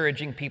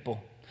discouraging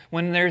people,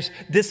 when there's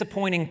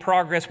disappointing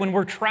progress, when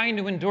we're trying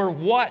to endure,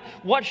 what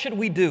should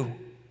we do?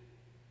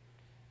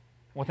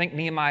 Well, I think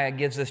Nehemiah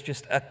gives us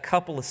just a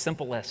couple of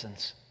simple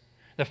lessons.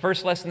 The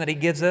first lesson that he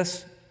gives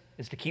us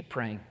is to keep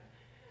praying.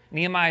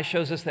 Nehemiah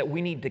shows us that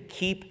we need to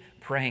keep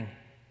praying.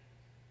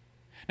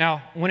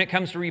 Now, when it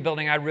comes to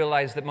rebuilding, I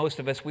realize that most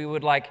of us, we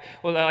would like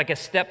a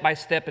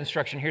step-by-step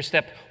instruction. Here's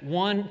step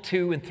 1,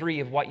 2, and 3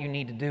 of what you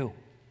need to do.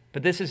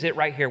 But this is it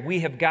right here. We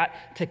have got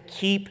to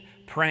keep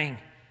praying.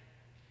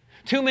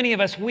 Too many of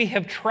us, we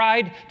have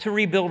tried to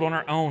rebuild on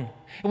our own.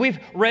 We've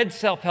read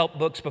self-help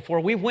books before.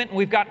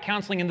 We've got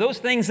counseling, and those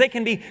things, they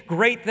can be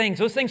great things.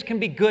 Those things can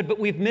be good, but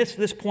we've missed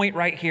this point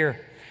right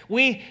here.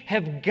 We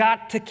have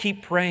got to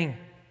keep praying.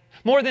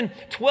 More than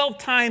 12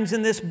 times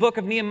in this book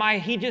of Nehemiah,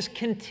 he just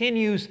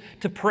continues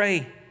to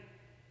pray.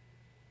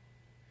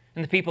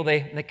 And the people,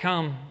 they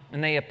come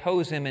and they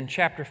oppose him in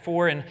chapter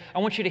 4, and I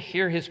want you to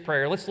hear his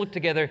prayer. Let's look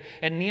together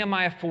at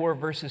Nehemiah 4,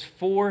 verses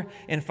 4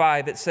 and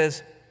 5. It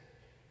says,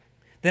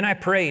 "Then I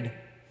prayed,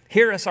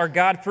 'Hear us, our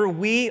God, for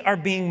we are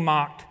being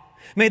mocked.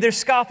 May their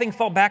scoffing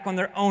fall back on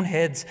their own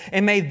heads,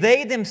 and may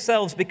they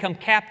themselves become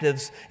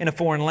captives in a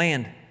foreign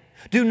land.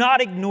 Do not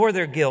ignore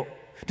their guilt.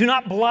 Do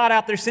not blot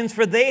out their sins,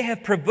 for they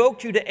have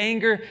provoked you to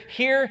anger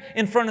here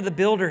in front of the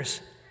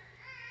builders.'"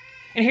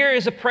 And here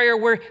is a prayer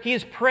where he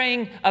is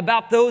praying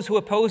about those who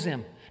oppose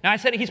him. Now, I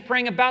said he's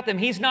praying about them.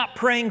 He's not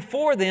praying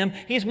for them.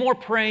 He's more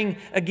praying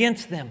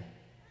against them.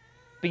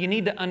 But you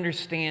need to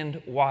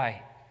understand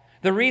why.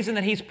 The reason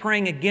that he's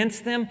praying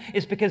against them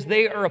is because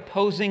they are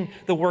opposing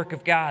the work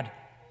of God.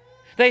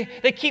 They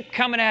keep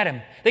coming at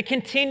him. They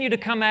continue to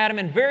come at him,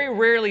 and very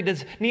rarely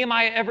does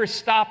Nehemiah ever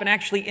stop and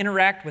actually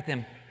interact with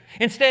him.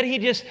 Instead, he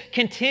just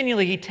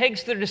continually, he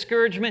takes their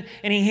discouragement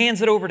and he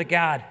hands it over to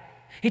God.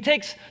 He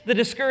takes the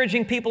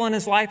discouraging people in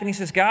his life and he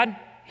says, God,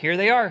 here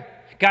they are.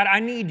 God,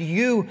 I need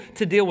you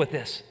to deal with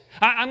this.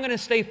 I'm going to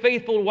stay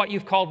faithful to what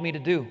you've called me to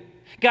do.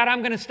 God, I'm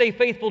going to stay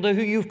faithful to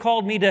who you've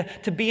called me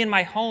to be in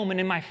my home and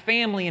in my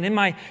family and in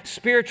my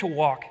spiritual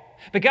walk.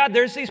 But God,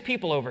 there's these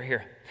people over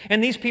here.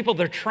 And these people,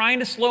 they're trying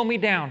to slow me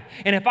down.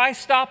 And if I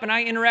stop and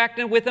I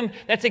interact with them,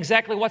 that's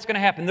exactly what's going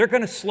to happen. They're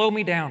going to slow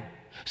me down.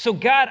 So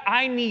God,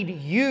 I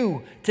need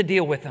you to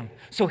deal with them.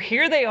 So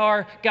here they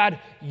are. God,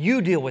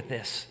 you deal with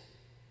this.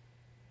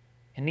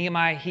 And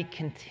Nehemiah, he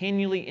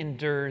continually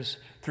endures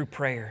through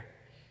prayer.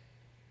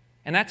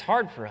 And that's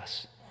hard for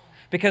us.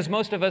 Because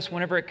most of us,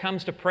 whenever it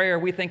comes to prayer,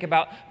 we think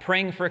about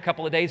praying for a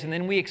couple of days and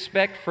then we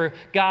expect for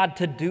God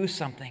to do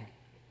something.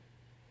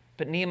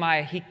 But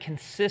Nehemiah, he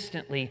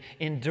consistently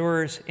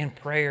endures in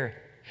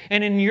prayer.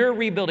 And in your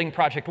rebuilding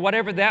project,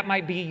 whatever that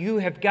might be, you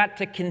have got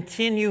to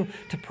continue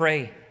to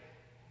pray.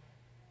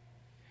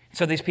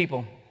 So these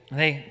people,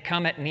 they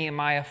come at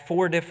Nehemiah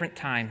 4 different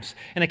times.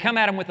 And they come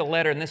at him with a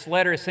letter. And this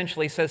letter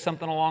essentially says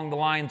something along the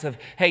lines of,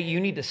 hey, you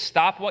need to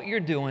stop what you're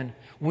doing.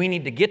 We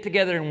need to get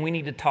together and we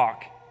need to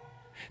talk.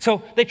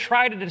 So they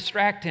try to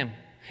distract him.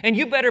 And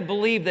you better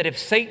believe that if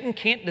Satan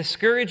can't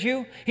discourage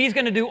you, he's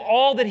going to do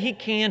all that he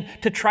can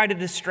to try to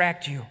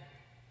distract you.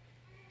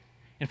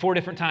 And 4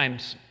 different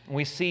times,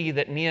 we see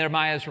that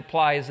Nehemiah's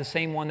reply is the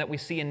same one that we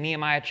see in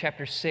Nehemiah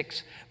chapter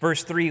 6,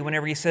 verse 3,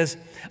 whenever he says,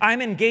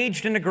 I'm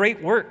engaged in a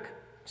great work,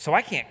 so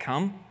I can't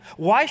come.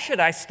 Why should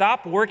I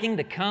stop working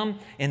to come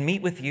and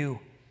meet with you?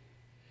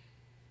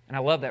 And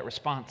I love that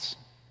response.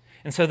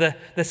 And so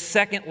the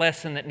second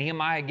lesson that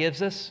Nehemiah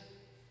gives us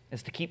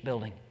is to keep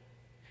building.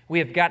 We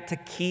have got to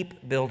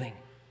keep building.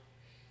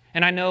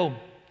 And I know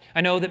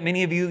that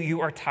many of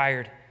you are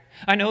tired.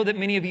 I know that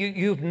many of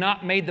you've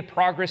not made the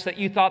progress that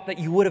you thought that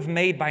you would have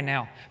made by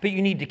now. But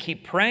you need to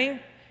keep praying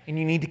and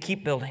you need to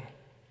keep building.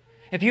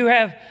 If you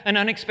have an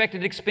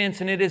unexpected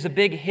expense and it is a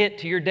big hit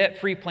to your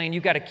debt-free plan,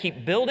 you've got to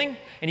keep building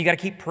and you've got to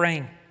keep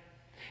praying.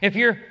 If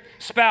your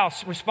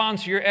spouse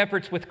responds to your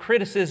efforts with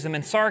criticism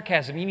and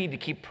sarcasm, you need to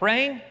keep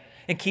praying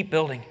and keep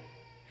building.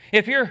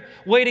 If you're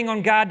waiting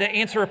on God to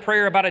answer a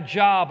prayer about a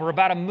job or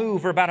about a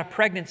move or about a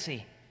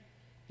pregnancy,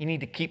 you need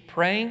to keep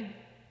praying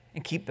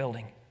and keep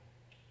building.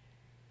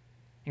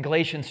 In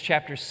Galatians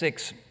chapter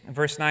 6,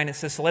 verse 9, it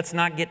says, "So let's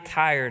not get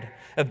tired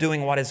of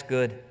doing what is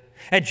good.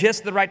 At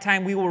just the right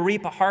time, we will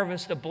reap a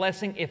harvest of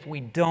blessing if we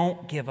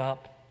don't give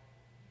up."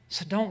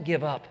 So don't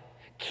give up.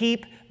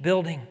 Keep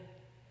building.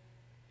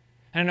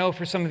 And I know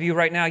for some of you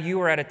right now, you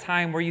are at a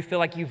time where you feel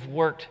like you've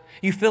worked.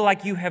 You feel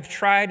like you have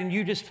tried and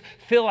you just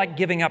feel like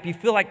giving up. You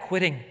feel like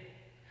quitting.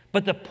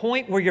 But the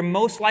point where you're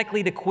most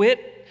likely to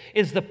quit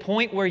is the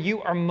point where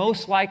you are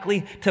most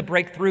likely to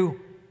break through.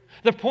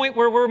 The point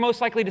where we're most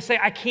likely to say,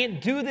 "I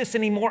can't do this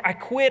anymore, I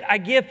quit, I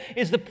give,"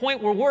 is the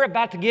point where we're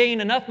about to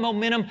gain enough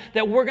momentum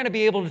that we're going to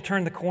be able to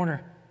turn the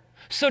corner.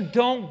 So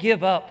don't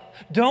give up.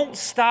 Don't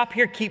stop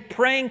here. Keep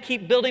praying,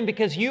 keep building,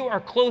 because you are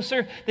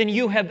closer than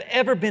you have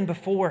ever been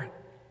before.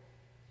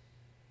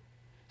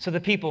 So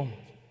the people,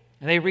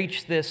 they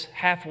reach this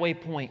halfway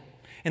point,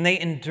 and they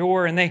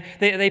endure, and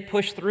they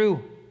push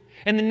through.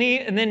 And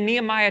then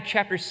Nehemiah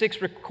chapter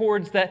 6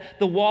 records that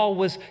the wall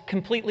was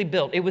completely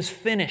built. It was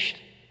finished.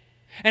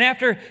 And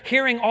after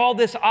hearing all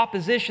this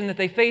opposition that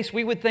they faced,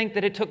 we would think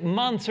that it took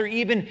months or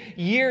even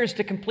years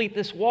to complete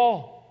this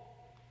wall.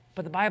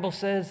 But the Bible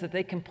says that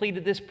they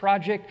completed this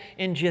project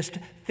in just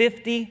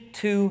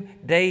 52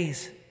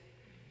 days.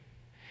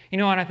 You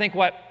know, and I think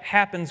what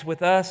happens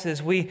with us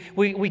is we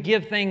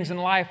give things in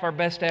life our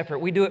best effort.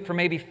 We do it for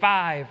maybe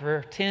 5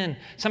 or 10.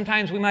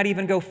 Sometimes we might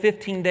even go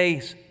 15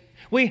 days.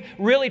 We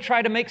really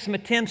try to make some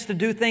attempts to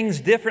do things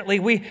differently.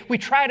 We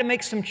try to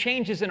make some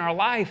changes in our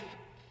life.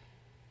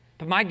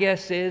 But my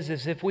guess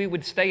is if we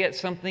would stay at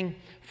something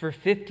for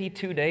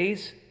 52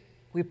 days,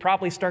 we'd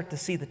probably start to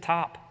see the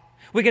top.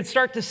 We could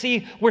start to see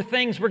where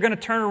things were going to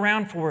turn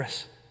around for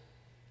us.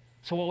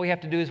 So what we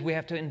have to do is we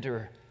have to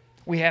endure.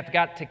 We have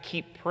got to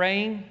keep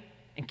praying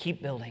and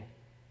keep building.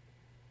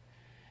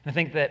 And I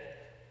think that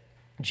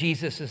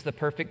Jesus is the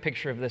perfect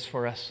picture of this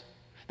for us.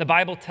 The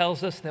Bible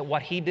tells us that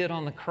what He did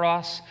on the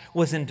cross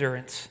was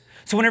endurance.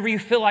 So whenever you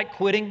feel like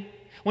quitting,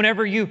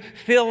 whenever you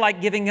feel like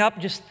giving up,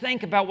 just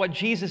think about what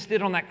Jesus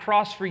did on that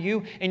cross for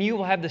you, and you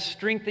will have the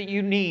strength that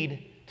you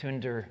need to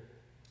endure.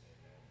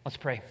 Let's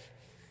pray.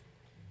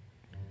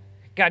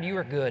 God, you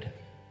are good.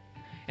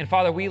 And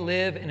Father, we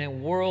live in a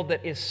world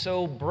that is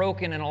so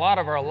broken, and a lot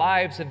of our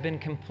lives have been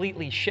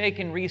completely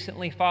shaken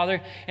recently,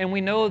 Father. And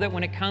we know that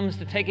when it comes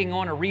to taking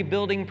on a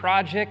rebuilding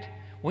project,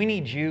 we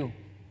need you.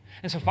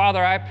 And so,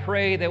 Father, I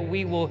pray that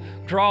we will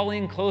draw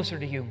in closer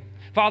to you.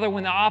 Father,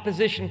 when the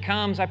opposition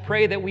comes, I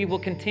pray that we will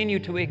continue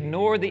to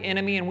ignore the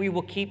enemy and we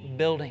will keep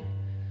building.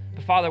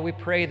 But Father, we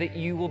pray that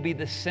you will be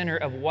the center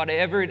of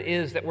whatever it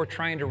is that we're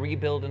trying to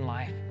rebuild in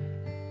life.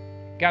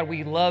 God,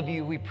 we love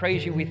you, we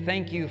praise you, we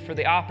thank you for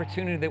the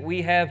opportunity that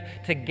we have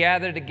to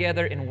gather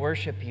together and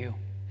worship you.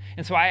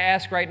 And so I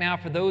ask right now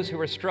for those who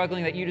are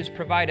struggling that you just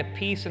provide a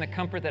peace and a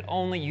comfort that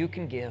only you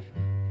can give.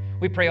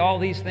 We pray all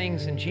these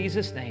things in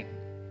Jesus' name.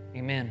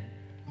 Amen.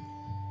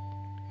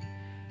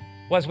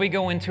 Well, as we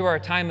go into our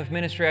time of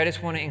ministry, I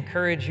just want to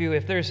encourage you,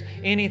 if there's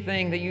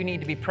anything that you need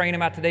to be praying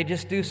about today,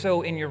 just do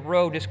so in your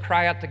row. Just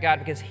cry out to God,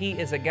 because He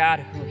is a God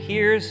who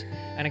hears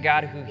and a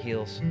God who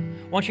heals.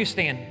 Won't you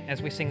stand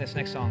as we sing this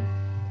next song?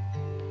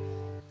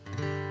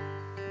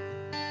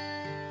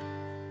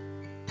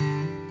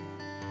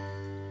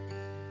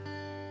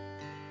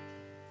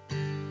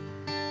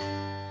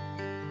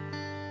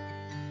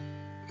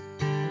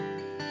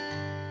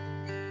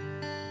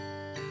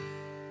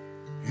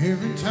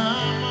 Every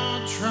time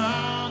I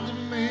tried to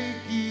make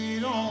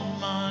it on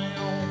my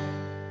own,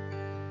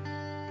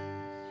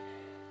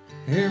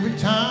 every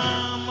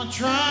time I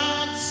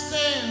tried to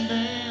stand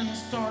and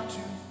start to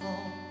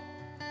fall,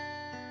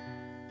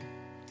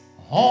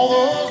 all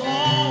those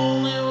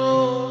lonely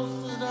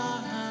roads that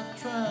I have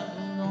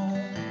traveled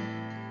on,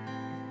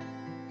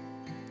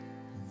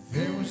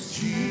 there was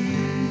Jesus.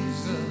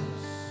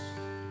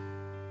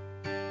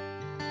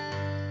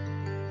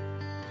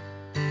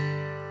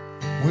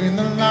 When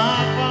the life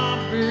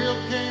I built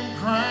came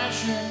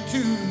crashing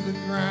to the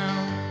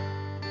ground,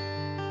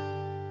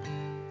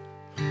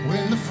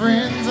 when the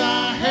friends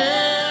I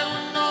had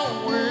were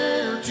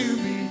nowhere to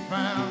be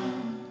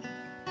found,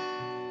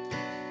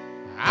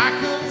 I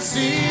couldn't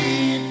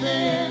see it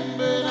then,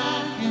 but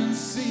I can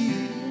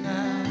see it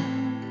now.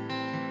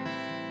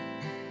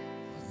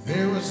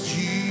 There was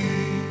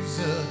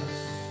Jesus.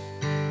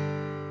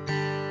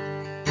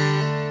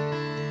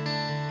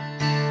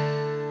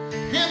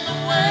 In the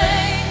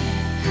way,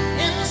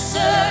 in the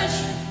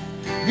searching,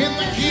 in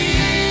the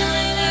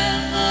healing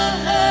and the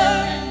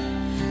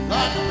hurting,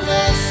 like a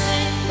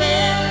blessing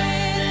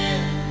buried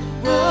in the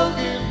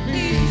broken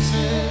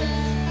pieces.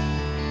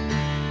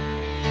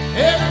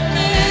 Every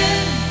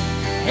minute,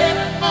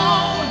 every moment.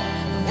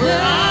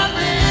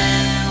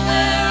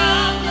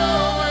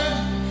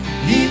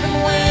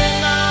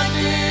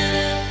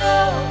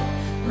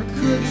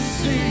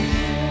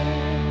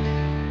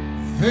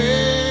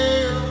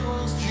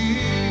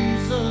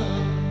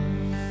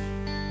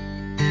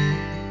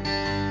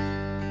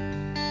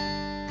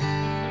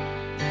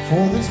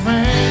 For this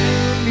man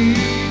who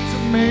needs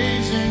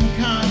amazing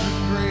kind of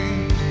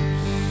grace,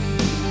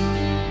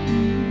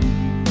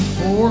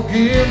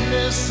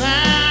 forgiveness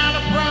at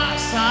a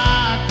price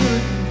I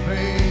couldn't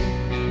pay.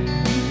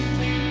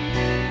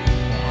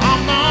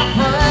 I'm not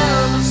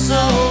perfect,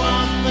 so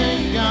I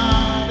thank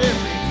God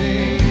every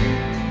day.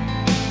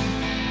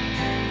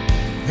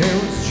 There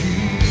was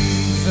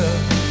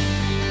Jesus.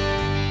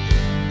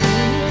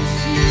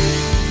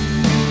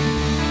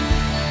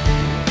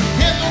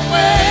 In the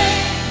way,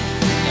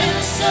 in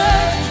the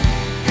search,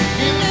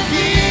 in the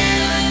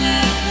healing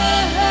and the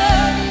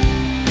hurt,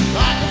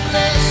 like a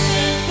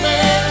blessing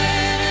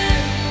buried in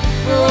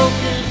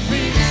broken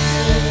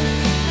pieces.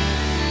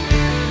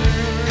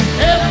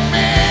 Every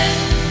minute,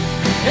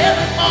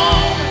 every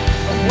moment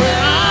of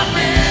where I've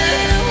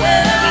been,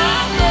 where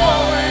I'm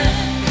going,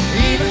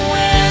 even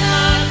when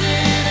I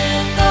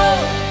didn't know,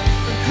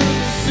 I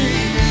couldn't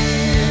see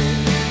it.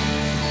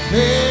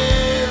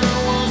 There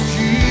was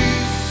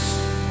Jesus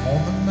on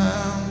the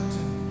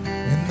mountain,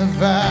 in the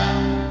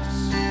valleys,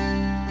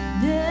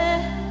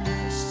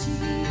 There's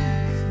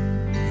Jesus.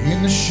 in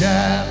the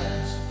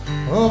shadows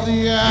of the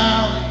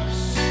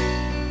alleys,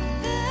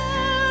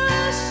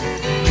 There's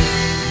Jesus.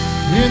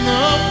 in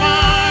the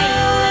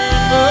fire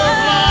and the